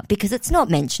coming up because it's not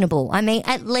mentionable. I mean,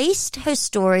 at least her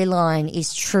storyline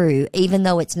is true, even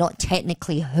though it's not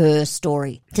technically her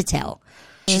story to tell.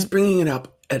 She's bringing it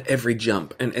up at every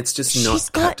jump, and it's just not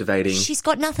captivating. She's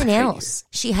got nothing else.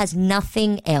 She has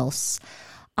nothing else.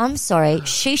 I'm sorry.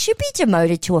 She should be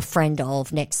demoted to a friend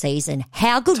of next season.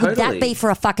 How good would that be for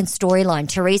a fucking storyline?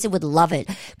 Teresa would love it.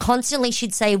 Constantly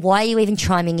she'd say, why are you even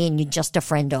chiming in? You're just a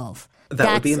friend of.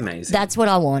 That would be amazing. That's what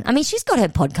I want. I mean, she's got her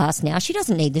podcast now. She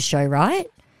doesn't need the show, right?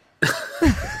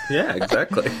 Yeah,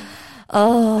 exactly.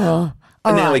 Oh.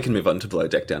 And now we can move on to Below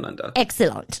Deck Down Under.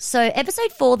 Excellent. So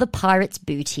episode 4, The Pirate's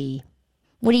Booty.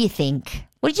 What do you think?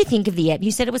 What did you think of the app?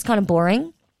 You said it was kind of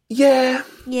boring? Yeah.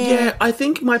 I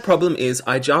think my problem is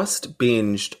I just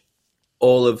binged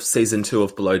all of season 2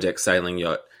 of Below Deck Sailing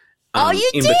Yacht. In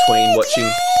between watching.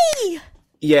 Yay!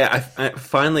 Yeah, I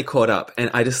finally caught up and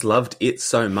I just loved it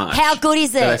so much. How good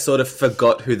is it? That I sort of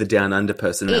forgot who the Down Under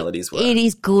personalities were. It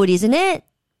is good, isn't it?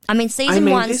 I mean, season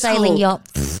 1 Sailing Yacht,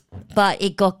 but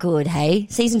it got good, hey?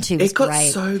 Season 2 was great.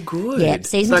 It got so good. Yeah,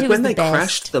 season 2 was the best. Like when they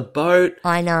crashed the boat.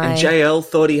 I know. And JL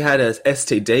thought he had a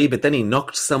STD, but then he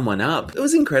knocked someone up. It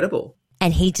was incredible.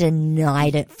 And he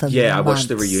denied it for months. Yeah, I watched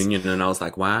the reunion and I was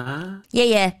like, wow.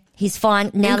 Yeah. He's fine.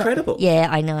 Now incredible. Yeah,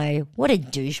 I know. What a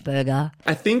doucheburger.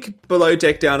 I think Below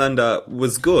Deck Down Under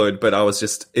was good, but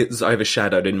it was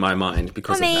overshadowed in my mind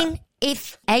because of that.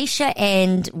 If Aisha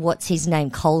and what's his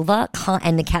name, Culver,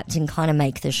 and the captain kind of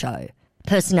make the show,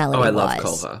 personality-wise. Oh, I love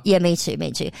Culver. Yeah, me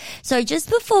too. So just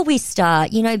before we start,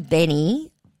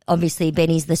 Benny, obviously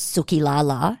Benny's the Suki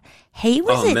Lala. He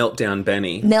was Meltdown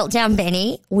Benny. Meltdown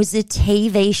Benny was a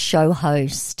TV show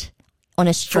host on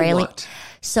Australia. For what?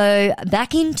 So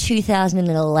back in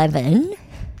 2011,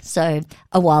 so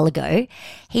a while ago,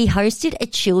 he hosted a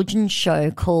children's show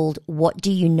called What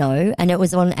Do You Know? And it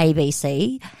was on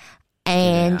ABC.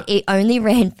 And it only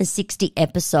ran for 60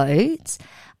 episodes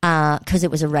because it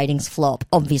was a ratings flop,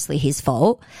 obviously his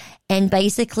fault. And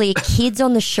basically kids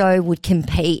on the show would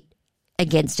compete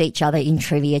against each other in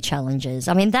trivia challenges.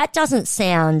 I mean, that doesn't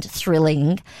sound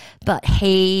thrilling, but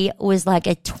he was like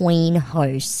a tween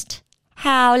host.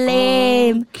 How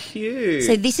lame. Oh, cute.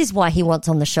 So this is why he wants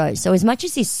on the show. So as much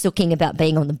as he's sooking about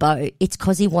being on the boat, it's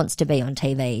because he wants to be on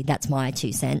TV. That's my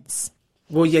 2 cents.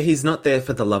 Well, yeah, he's not there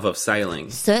for the love of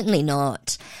sailing. Certainly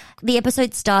not. The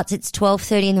episode starts, it's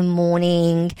 12:30 in the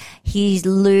morning. His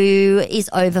loo is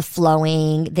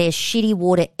overflowing. There's shitty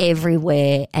water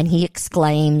everywhere. And he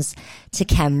exclaims to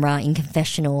camera in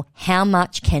confessional, how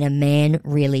much can a man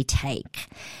really take?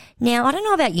 Now, I don't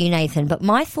know about you, Nathan, but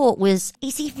my thought was,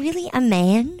 is he really a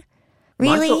man?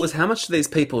 Really? My thought was, how much do these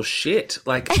people shit?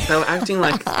 Like, they were acting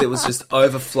like it was just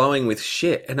overflowing with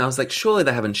shit. And I was like, surely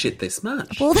they haven't shit this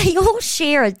much. Well, they all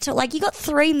share it. Like, you got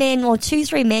 3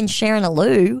 men sharing a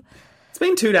loo. It's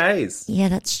been 2 days. Yeah,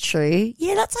 that's true.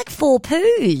 Yeah, that's like 4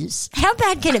 poos. How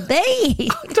bad can it be?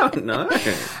 I don't know.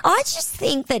 I just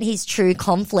think that his true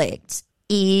conflict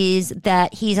is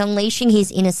that he's unleashing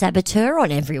his inner saboteur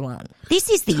on everyone. This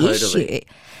is the issue.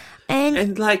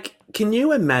 And like, can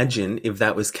you imagine if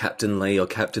that was Captain Lee or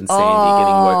Captain Sandy getting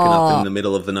woken up in the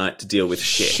middle of the night to deal with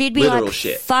shit? She'd be literal like,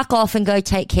 shit. Fuck off and go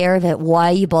take care of it.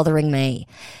 Why are you bothering me?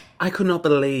 I could not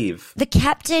believe. The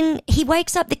captain, he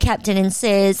wakes up the captain and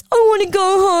says, I want to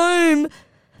go home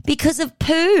because of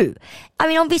poo. I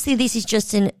mean, obviously this is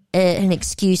just an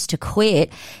excuse to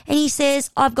quit. And he says,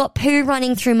 I've got poo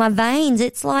running through my veins.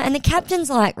 It's like, and the captain's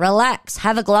like, relax,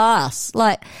 have a glass.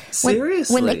 Like,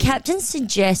 seriously? When the captain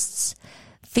suggests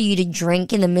for you to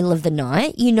drink in the middle of the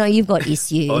night, you know you've got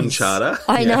issues. On charter?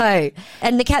 I know.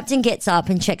 And the captain gets up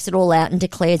and checks it all out and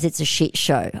declares it's a shit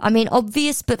show. I mean,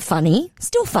 obvious but funny.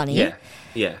 Still funny. Yeah,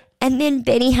 yeah. And then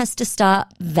Benny has to start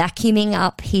vacuuming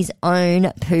up his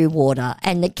own poo water,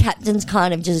 and the captain's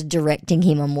kind of just directing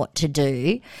him on what to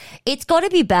do. It's got to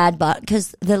be bad, but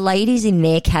because the ladies in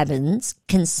their cabins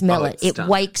can smell it. It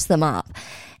wakes them up.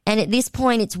 And at this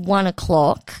point, it's 1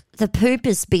 o'clock. The poop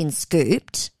has been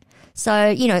scooped. So,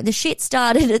 you know, the shit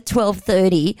started at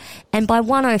 12:30, and by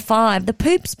 1:05, the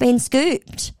poop's been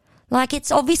scooped. Like,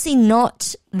 it's obviously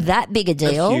not that big a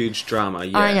deal. A huge drama,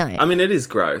 yeah. I know. I mean, it is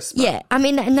gross. But. Yeah, I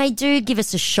mean, and they do give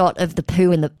us a shot of the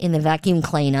poo in the vacuum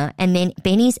cleaner, and then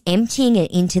Benny's emptying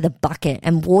it into the bucket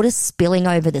and water's spilling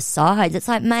over the sides. It's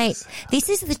like, mate, this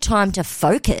is the time to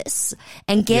focus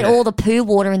and get all the poo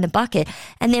water in the bucket,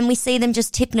 and then we see them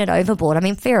just tipping it overboard. I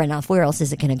mean, fair enough. Where else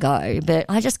is it going to go? But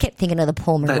I just kept thinking of the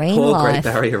poor marine life.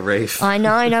 Great Barrier Reef. I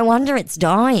know. No wonder it's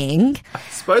dying. I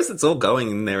suppose it's all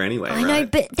going in there anyway, I know,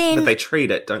 but then... But they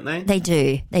treat it, don't they? They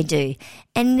do. They do.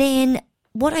 And then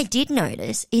what I did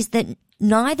notice is that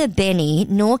neither Benny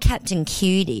nor Captain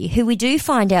Cutie, who we do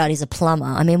find out is a plumber,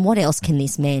 I mean, what else can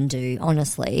this man do,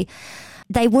 honestly?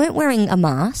 They weren't wearing a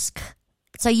mask.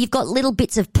 So you've got little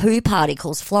bits of poo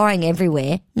particles flying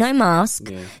everywhere. No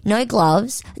mask, no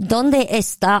gloves. Donde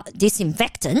está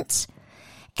disinfectant?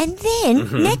 And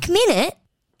then, next minute,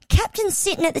 Captain's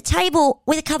sitting at the table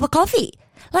with a cup of coffee.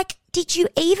 Like, did you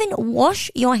even wash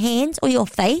your hands or your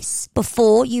face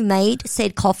before you made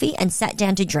said coffee and sat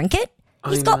down to drink it?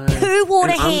 He's got poo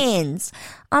water hands.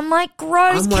 I'm like,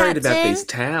 gross, Captain. I'm worried about these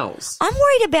towels. I'm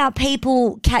worried about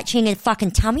people catching a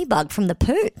fucking tummy bug from the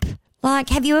poop. Like,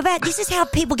 have you ever... This is how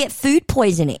people get food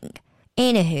poisoning.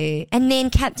 Anywho, and then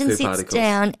Captain sits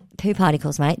down. Poo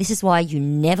particles, mate. This is why you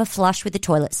never flush with the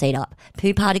toilet seat up.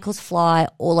 Poo particles fly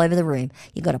all over the room.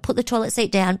 You've got to put the toilet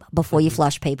seat down before you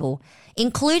flush, people,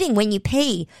 including when you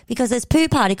pee, because there's poo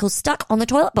particles stuck on the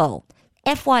toilet bowl.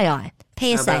 FYI.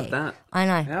 PSA. How about that? I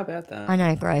know. How about that? I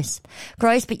know, gross.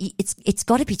 Gross, but it's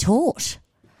got to be taught.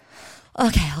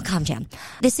 Okay, I'll calm down.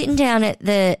 They're sitting down at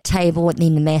the table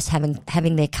in the mess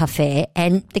having their café,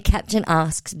 and the captain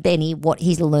asks Benny what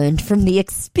he's learned from the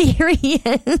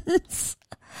experience.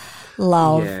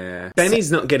 Love. Yeah. Benny's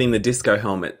not getting the disco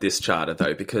helmet this charter,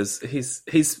 though, because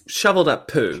he's shoveled up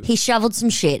poo. He shoveled some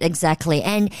shit, exactly.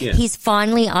 And he's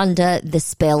finally under the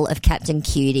spell of Captain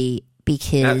Cutie.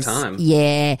 Because, that time.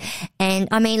 Yeah. And,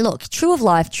 I mean, look, true of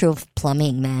life, true of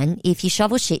plumbing, man. If you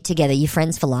shovel shit together, you're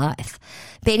friends for life.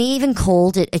 Benny even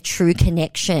called it a true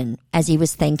connection as he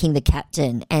was thanking the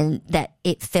captain, and that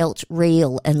it felt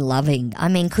real and loving. I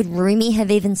mean, could Rumi have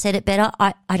even said it better?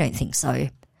 I don't think so.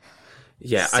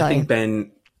 Yeah, I think,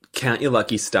 Ben, count your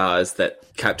lucky stars that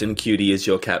Captain Cutie is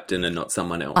your captain and not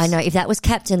someone else. I know. If that was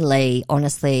Captain Lee,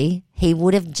 honestly, he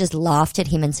would have just laughed at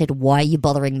him and said, why are you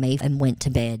bothering me, and went to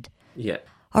bed. Yeah.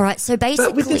 All right, so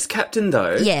basically... But with this captain,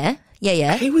 though... Yeah.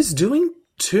 He was doing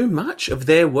too much of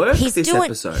their work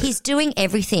episode. He's doing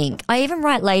everything. I even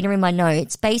write later in my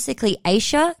notes, basically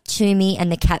Aisha, Toomey and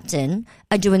the captain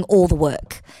are doing all the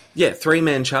work. Yeah,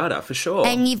 3-man charter, for sure.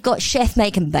 And you've got chef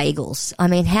making bagels. I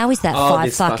mean, how is that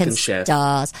 5 fucking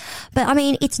stars? But, I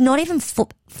mean, it's not even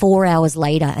 4 hours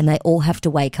later and they all have to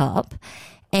wake up.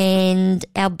 And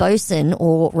our bosun,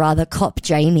 or rather cop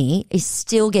Jamie, is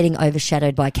still getting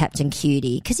overshadowed by Captain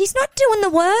Cutie because he's not doing the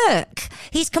work.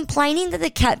 He's complaining that the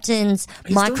captain's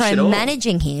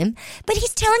micromanaging him, but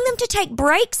he's telling them to take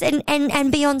breaks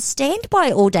and be on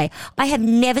standby all day. I have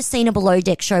never seen a below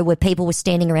deck show where people were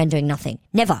standing around doing nothing.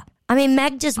 Never. I mean,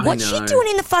 what's she doing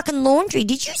in the fucking laundry?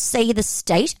 Did you see the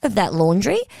state of that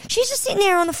laundry? She's just sitting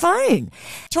there on the phone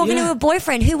talking to her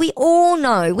boyfriend, who we all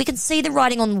know. We can see the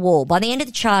writing on the wall. By the end of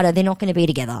the charter, they're not going to be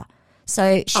together.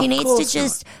 So she needs to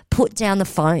just put down the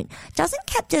phone. Doesn't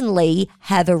Captain Lee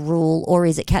have a rule, or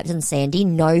is it Captain Sandy?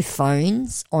 No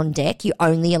phones on deck. You're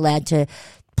only allowed to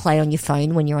play on your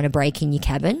phone when you're on a break in your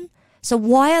cabin. So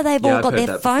why are they've all got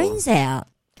their phones out?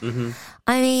 Mm-hmm.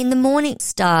 I mean, the morning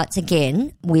starts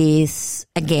again with,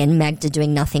 Magda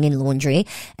doing nothing in laundry.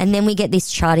 And then we get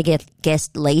this charter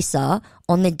guest, Lisa,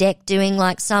 on the deck doing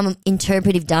like some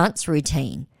interpretive dance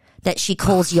routine that she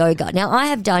calls yoga. Now, I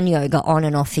have done yoga on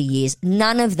and off for years.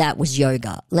 None of that was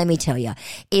yoga, let me tell you.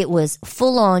 It was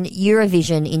full-on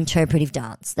Eurovision interpretive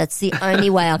dance. That's the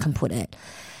only way I can put it.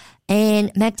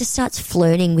 And Magda starts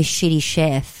flirting with Shitty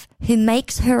Chef, who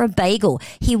makes her a bagel.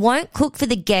 He won't cook for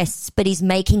the guests, but he's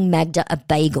making Magda a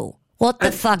bagel. What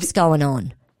the fuck's going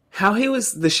on?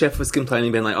 The chef was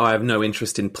complaining, being like, I have no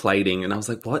interest in plating. And I was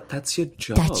like, what? That's your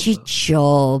job. That's your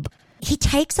job. He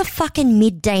takes a fucking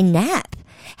midday nap.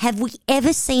 Have we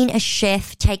ever seen a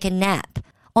chef take a nap?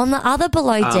 On the other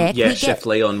below deck, Chef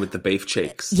Leon with the beef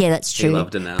cheeks. Yeah, that's true. He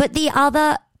loved a nap. But the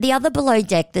other below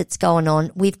deck that's going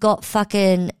on, we've got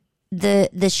fucking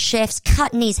the chef's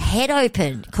cutting his head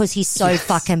open because he's so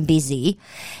fucking busy,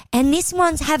 and this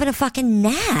one's having a fucking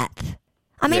nap.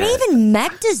 I mean, even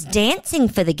Magda's dancing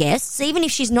for the guests, even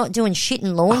if she's not doing shit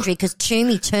in laundry because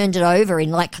Toomey turned it over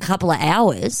in like a couple of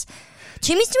hours.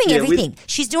 Toomey's doing everything.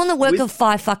 She's doing the work of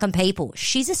 5 fucking people.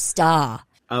 She's a star.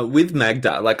 With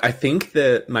Magda, like, I think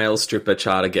the male stripper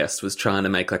charter guest was trying to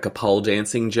make like a pole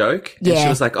dancing joke. And she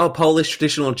was like, oh, Polish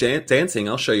traditional dancing,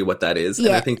 I'll show you what that is. And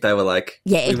I think they were like,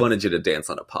 we wanted you to dance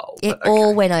on a pole. It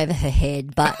all went over her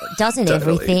head, but doesn't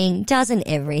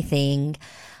everything,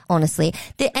 honestly.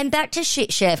 And back to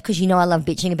Shit Chef, because you know I love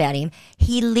bitching about him.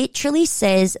 He literally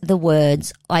says the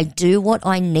words, I do what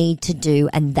I need to do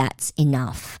and that's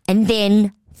enough. And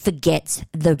then forgets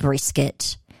the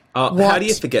brisket. How do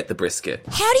you forget the brisket?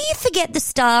 How do you forget the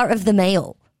star of the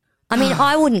meal? I mean,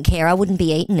 I wouldn't care. I wouldn't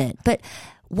be eating it. But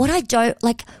what I don't,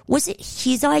 like, was it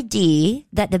his idea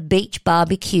that the beach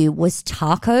barbecue was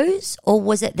tacos, or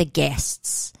was it the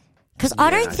guests? Because I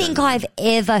don't think I've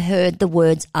ever heard the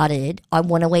words uttered, I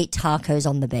want to eat tacos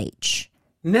on the beach.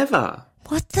 Never.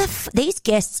 What these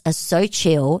guests are so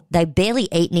chill. They barely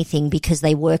eat anything because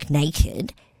they work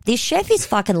naked. This chef is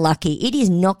fucking lucky. It is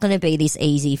not going to be this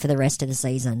easy for the rest of the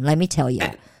season, let me tell you.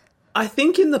 I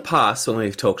think in the past when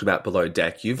we've talked about Below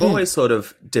Deck, you've always sort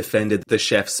of defended the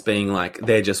chefs being like,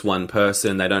 they're just one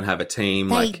person, they don't have a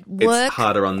team, it's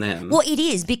harder on them. Well, it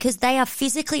is because they are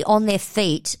physically on their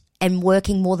feet and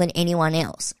working more than anyone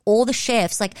else. All the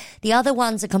chefs, like the other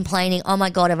ones are complaining, oh my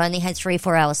God, I've only had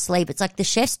 3-4 hours sleep. It's like the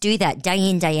chefs do that day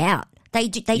in, day out.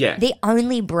 Their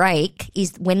only break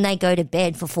is when they go to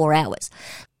bed for 4 hours.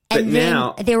 And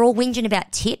then they're all whinging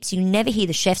about tips. You never hear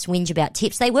the chefs whinge about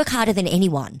tips. They work harder than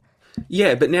anyone.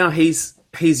 Yeah, but now he's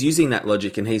using that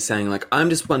logic and he's saying, like, I'm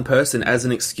just one person as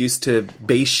an excuse to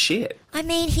be shit. I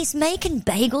mean, he's making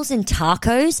bagels and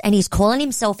tacos and he's calling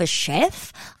himself a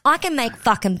chef. I can make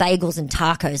fucking bagels and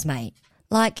tacos, mate.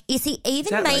 Like, is he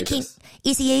even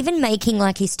making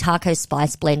like his taco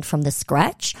spice blend from the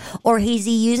scratch, or is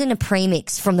he using a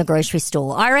premix from the grocery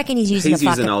store? I reckon he's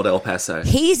using Old El Paso.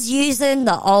 He's using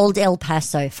the old El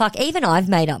Paso. Fuck, even I've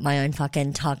made up my own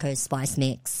fucking taco spice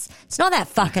mix. It's not that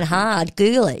fucking hard.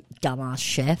 Google it, dumbass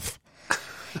chef.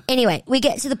 Anyway, we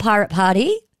get to the pirate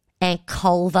party and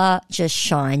Culver just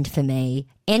shined for me.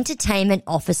 Entertainment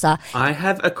officer. I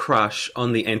have a crush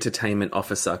on the entertainment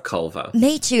officer, Culver.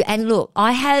 Me too. And look,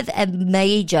 I have a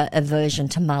major aversion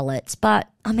to mullets, but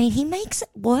I mean, he makes it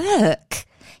work.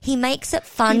 He makes it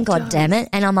fun, goddammit,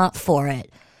 and I'm up for it.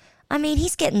 I mean,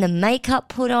 he's getting the makeup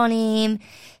put on him.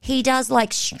 He does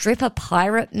like stripper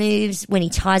pirate moves when he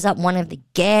ties up one of the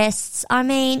guests. I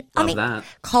mean, that.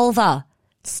 Culver.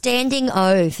 Standing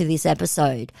O for this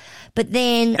episode. But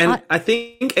then... And I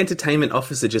think entertainment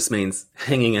officer just means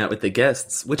hanging out with the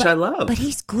guests, which I love. But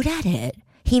he's good at it.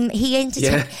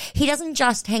 He doesn't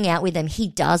just hang out with them, he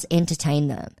does entertain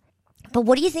them. But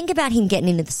what do you think about him getting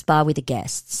into the spa with the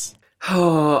guests?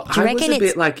 Oh, I was a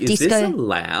bit like, is this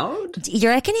allowed? Do you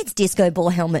reckon it's disco ball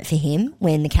helmet for him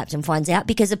when the captain finds out?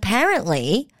 Because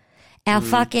apparently our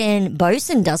fucking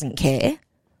bosun doesn't care.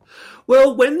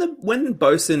 Well, when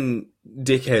bosun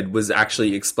dickhead was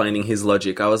actually explaining his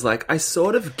logic, I was like, I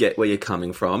sort of get where you're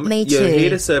coming from. Me too. You're here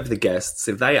to serve the guests.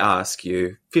 If they ask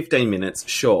you 15 minutes,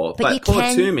 sure. But poor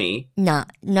Toomey,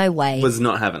 no way, was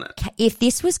not having it. If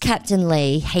this was Captain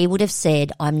Lee, he would have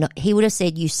said,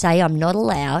 you say I'm not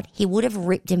allowed. He would have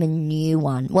ripped him a new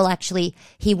one. Well, actually,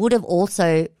 he would have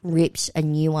also ripped a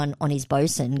new one on his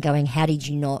bosun, going, how did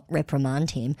you not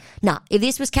reprimand him? Nah, if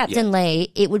this was Captain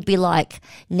Lee, it would be like,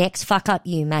 next fuck up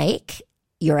you make,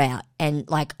 you're out. And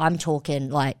like, I'm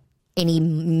talking like any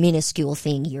minuscule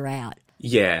thing, you're out.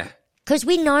 Yeah. Because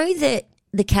we know that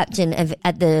the captain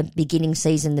at the beginning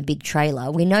season, the big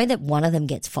trailer, we know that one of them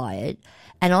gets fired.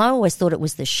 And I always thought it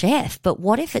was the chef. But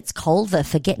what if it's Culver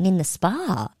for getting in the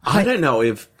spa? I don't know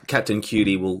if Captain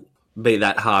Cutie will be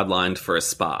that hard-lined for a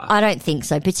spa. I don't think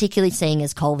so, particularly seeing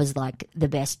as Culver's like the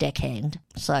best deckhand.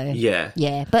 So yeah.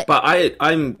 But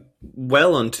I'm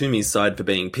well on Toomey's side for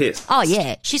being pissed. Oh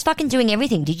yeah, she's fucking doing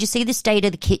everything. Did you see the state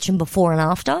of the kitchen before and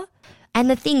after? And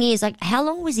the thing is, like, how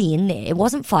long was he in there? It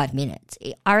wasn't 5 minutes.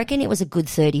 I reckon it was a good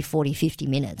 30, 40, 50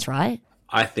 minutes, right?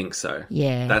 I think so.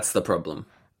 Yeah. That's the problem.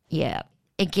 Yeah.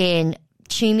 Again,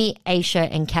 Toomey, Aisha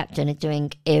and Captain are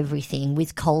doing everything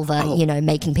with Culver,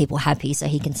 making people happy so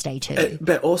he can stay too.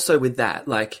 But also with that,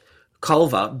 like,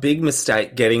 Culver, big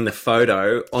mistake getting the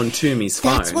photo on Toomey's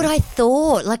phone. That's what I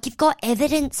thought. Like, you've got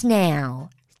evidence now.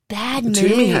 Bad move.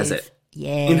 Toomey has it.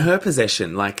 Yeah. In her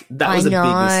possession. Like, that was a big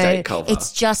mistake, Culver.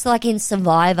 It's just like in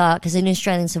Survivor, because in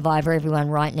Australian Survivor, everyone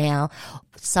right now,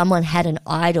 someone had an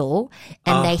idol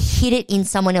and they hid it in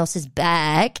someone else's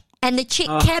bag and the chick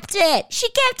kept it. She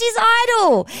kept his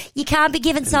idol. You can't be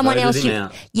giving someone else.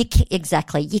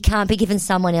 Exactly. You can't be giving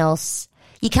someone else.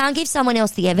 You can't give someone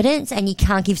else the evidence and you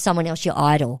can't give someone else your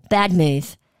idol. Bad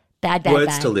move. Bad.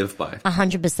 Words to live by.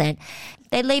 100%.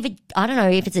 They leave it, I don't know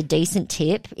if it's a decent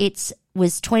tip.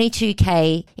 Was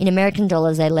 $22,000 in American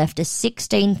dollars. They left a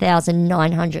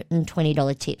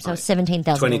 $16,920 tip. So $17,000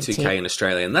 $22,000 in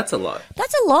Australian. That's a lot.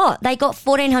 That's a lot. They got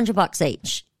 $1,400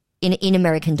 each in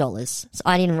American dollars. So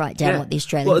I didn't write down what the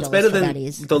Australian dollars for that is. Well,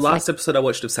 it's better than the last episode I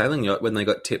watched of Sailing Yacht when they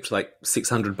got tipped like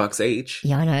 $600 each.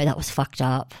 Yeah, I know. That was fucked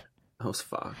up. That was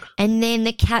fucked. And then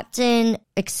the captain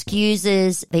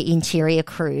excuses the interior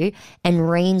crew and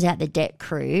reams out the deck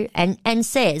crew and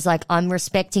says, like, I'm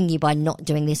respecting you by not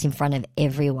doing this in front of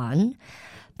everyone.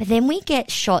 But then we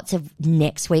get shots of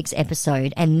next week's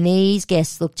episode and these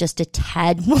guests look just a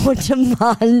tad more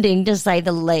demanding, to say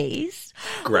the least.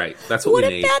 Great. That's what we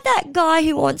need. What about that guy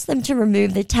who wants them to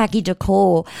remove the tacky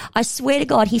decor? I swear to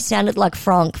God, he sounded like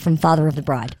Frank from Father of the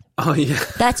Bride. Oh, yeah.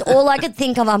 That's all I could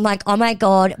think of. I'm like, oh, my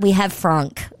God, we have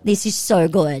Frank. This is so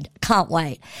good. Can't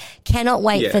wait. Cannot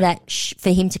wait for that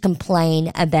for him to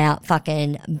complain about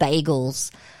fucking bagels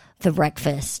for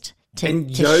breakfast.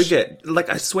 Yogurt.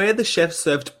 Like, I swear the chef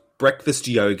served breakfast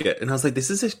yogurt. And I was like, this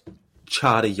is a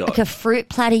charter yacht. Like a fruit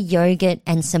platter yogurt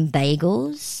and some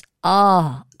bagels.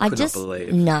 Oh, I just not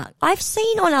believe. No. I've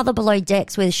seen on other Below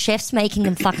Decks where the chef's making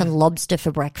them fucking lobster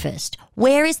for breakfast.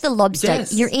 Where is the lobster?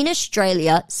 Yes. You're in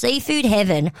Australia, seafood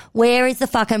heaven. Where is the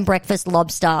fucking breakfast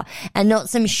lobster and not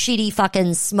some shitty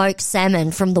fucking smoked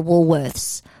salmon from the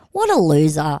Woolworths? What a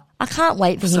loser. I can't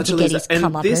wait for him to get his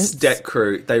comeuppance. And this deck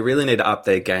crew, they really need to up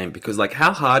their game because, like,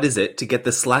 how hard is it to get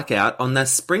the slack out on that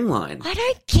spring line? I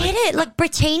don't get it. Like,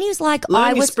 Brittini's like,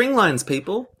 learn your spring lines,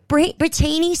 people.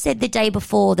 Brittini said the day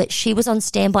before that she was on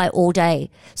standby all day.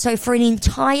 So for an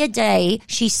entire day,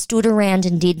 she stood around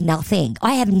and did nothing.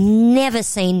 I have never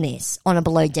seen this on a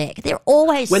Below Deck. They're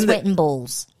always sweating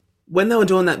balls. When they were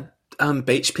doing that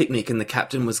beach picnic and the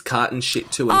captain was carting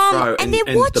shit to and fro and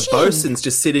the bosun's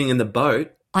just sitting in the boat.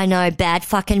 I know, bad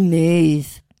fucking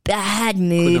move. Bad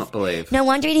move. Could not believe. No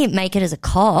wonder he didn't make it as a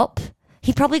cop.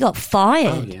 He probably got fired.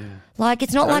 Oh, yeah. Like,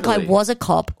 it's not like I was a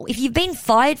cop. If you've been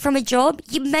fired from a job,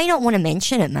 you may not want to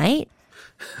mention it, mate.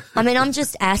 I mean, I'm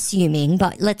just assuming,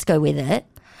 but let's go with it.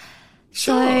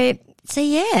 Sure. So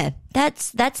yeah,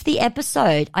 that's the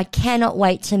episode. I cannot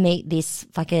wait to meet this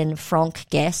fucking Frank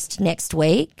guest next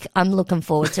week. I'm looking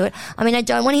forward to it. I mean, I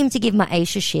don't want him to give my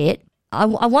Aisha shit. I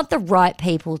want the right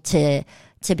people to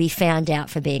be found out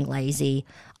for being lazy.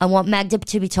 I want Magda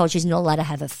to be told she's not allowed to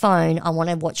have a phone. I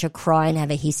want to watch her cry and have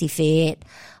a hissy fit.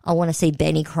 I want to see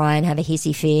Benny cry and have a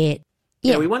hissy fit.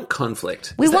 Yeah, we want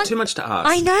conflict. Is that too much to ask?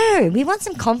 I know. We want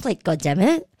some conflict,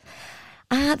 goddammit.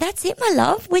 That's it, my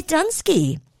love. We're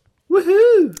done-ski.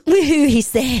 Woohoo! Woohoo, he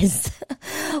says.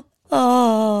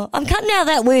 Oh, I'm cutting out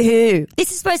that woohoo.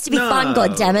 This is supposed to be fun,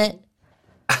 goddammit.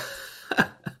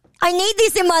 I need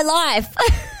this in my life.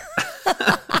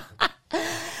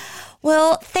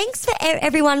 Well, thanks for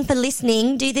everyone for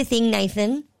listening. Do the thing,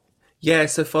 Nathan. Yeah,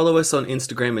 so follow us on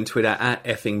Instagram and Twitter at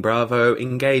effing Bravo.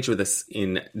 Engage with us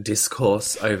in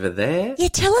discourse over there. Yeah,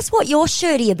 tell us what you're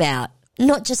shirty about.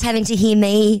 Not just having to hear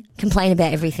me complain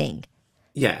about everything.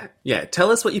 Yeah.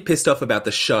 Tell us what you're pissed off about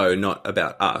the show, not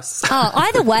about us. Oh,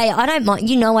 either way, I don't mind.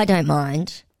 You know I don't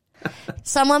mind.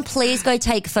 Someone please go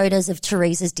take photos of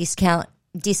Teresa's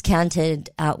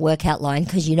discounted workout line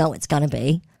because you know it's going to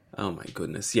be. Oh, my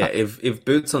goodness. Yeah, if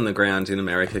Boots on the Ground in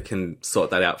America can sort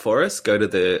that out for us, go to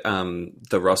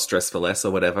the Ross Dress for Less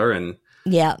or whatever and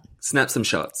snap some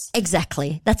shots.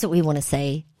 Exactly. That's what we want to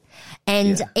see.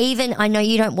 And even, I know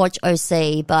you don't watch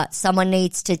OC, but someone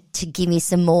needs to give me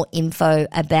some more info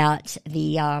about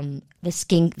the new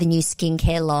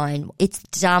skincare line. Its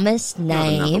dumbest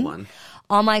name.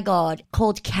 Oh my God.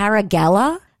 Called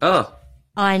Caragala. Oh.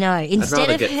 I know. I'd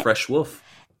rather get Fresh Wolf.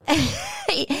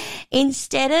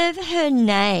 Instead of her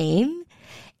name,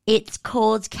 it's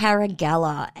called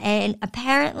Caragala. And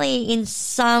apparently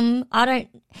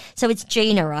so it's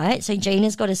Gina, right? So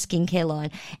Gina's got a skincare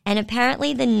line. And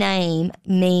apparently the name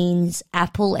means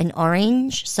apple and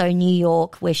orange. So New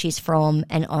York, where she's from,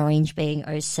 and orange being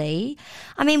OC.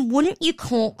 I mean, wouldn't you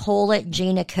call it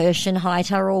Gina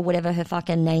Kirschenheiter or whatever her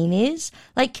fucking name is?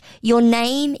 Like, your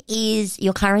name is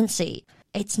your currency.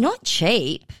 It's not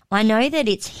cheap. I know that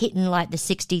it's hitting like the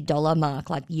 $60 mark,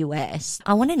 like US.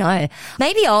 I want to know.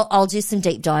 Maybe I'll do some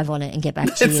deep dive on it and get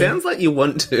back to you. It sounds like you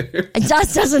want to. It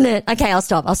does, doesn't it? Okay, I'll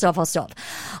stop.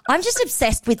 I'm just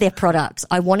obsessed with their products.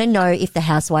 I want to know if the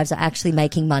housewives are actually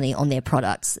making money on their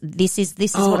products. This is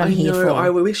what I'm here for. I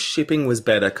wish shipping was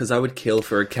better because I would kill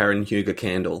for a Karen Huger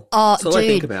candle. Oh, that's all I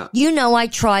think about. You know, I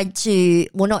tried to,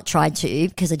 well, not tried to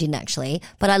because I didn't actually,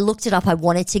 but I looked it up. I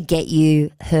wanted to get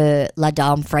you her La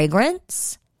Dame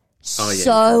fragrance.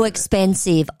 So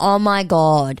expensive. Oh my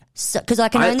God. Because I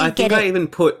can only get it. I even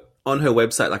put on her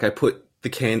website, like I put the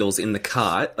candles in the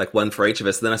cart, like one for each of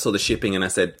us. Then I saw the shipping and I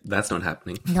said, that's not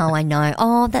happening. No, I know.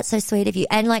 Oh, that's so sweet of you.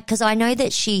 And like, because I know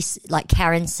that she's like,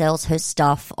 Karen sells her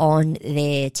stuff on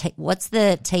their, what's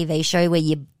the TV show where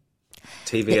you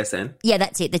TVSN? Yeah,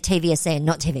 that's it. The TVSN,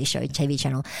 not TV show, TV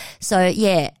channel. So,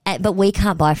 yeah, but we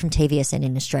can't buy from TVSN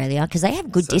in Australia because they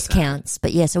have good discounts. Sad.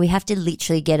 But, yeah, so we have to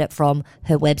literally get it from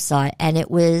her website. And it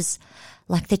was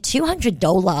like the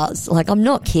 $200. Like, I'm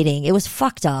not kidding. It was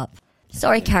fucked up.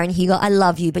 Sorry, Karen Hugo. I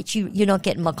love you, but you're not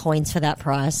getting my coins for that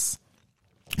price.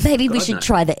 Maybe we should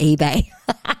try the eBay.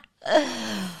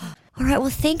 All right, well,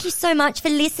 thank you so much for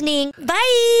listening.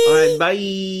 Bye. All right,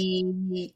 bye.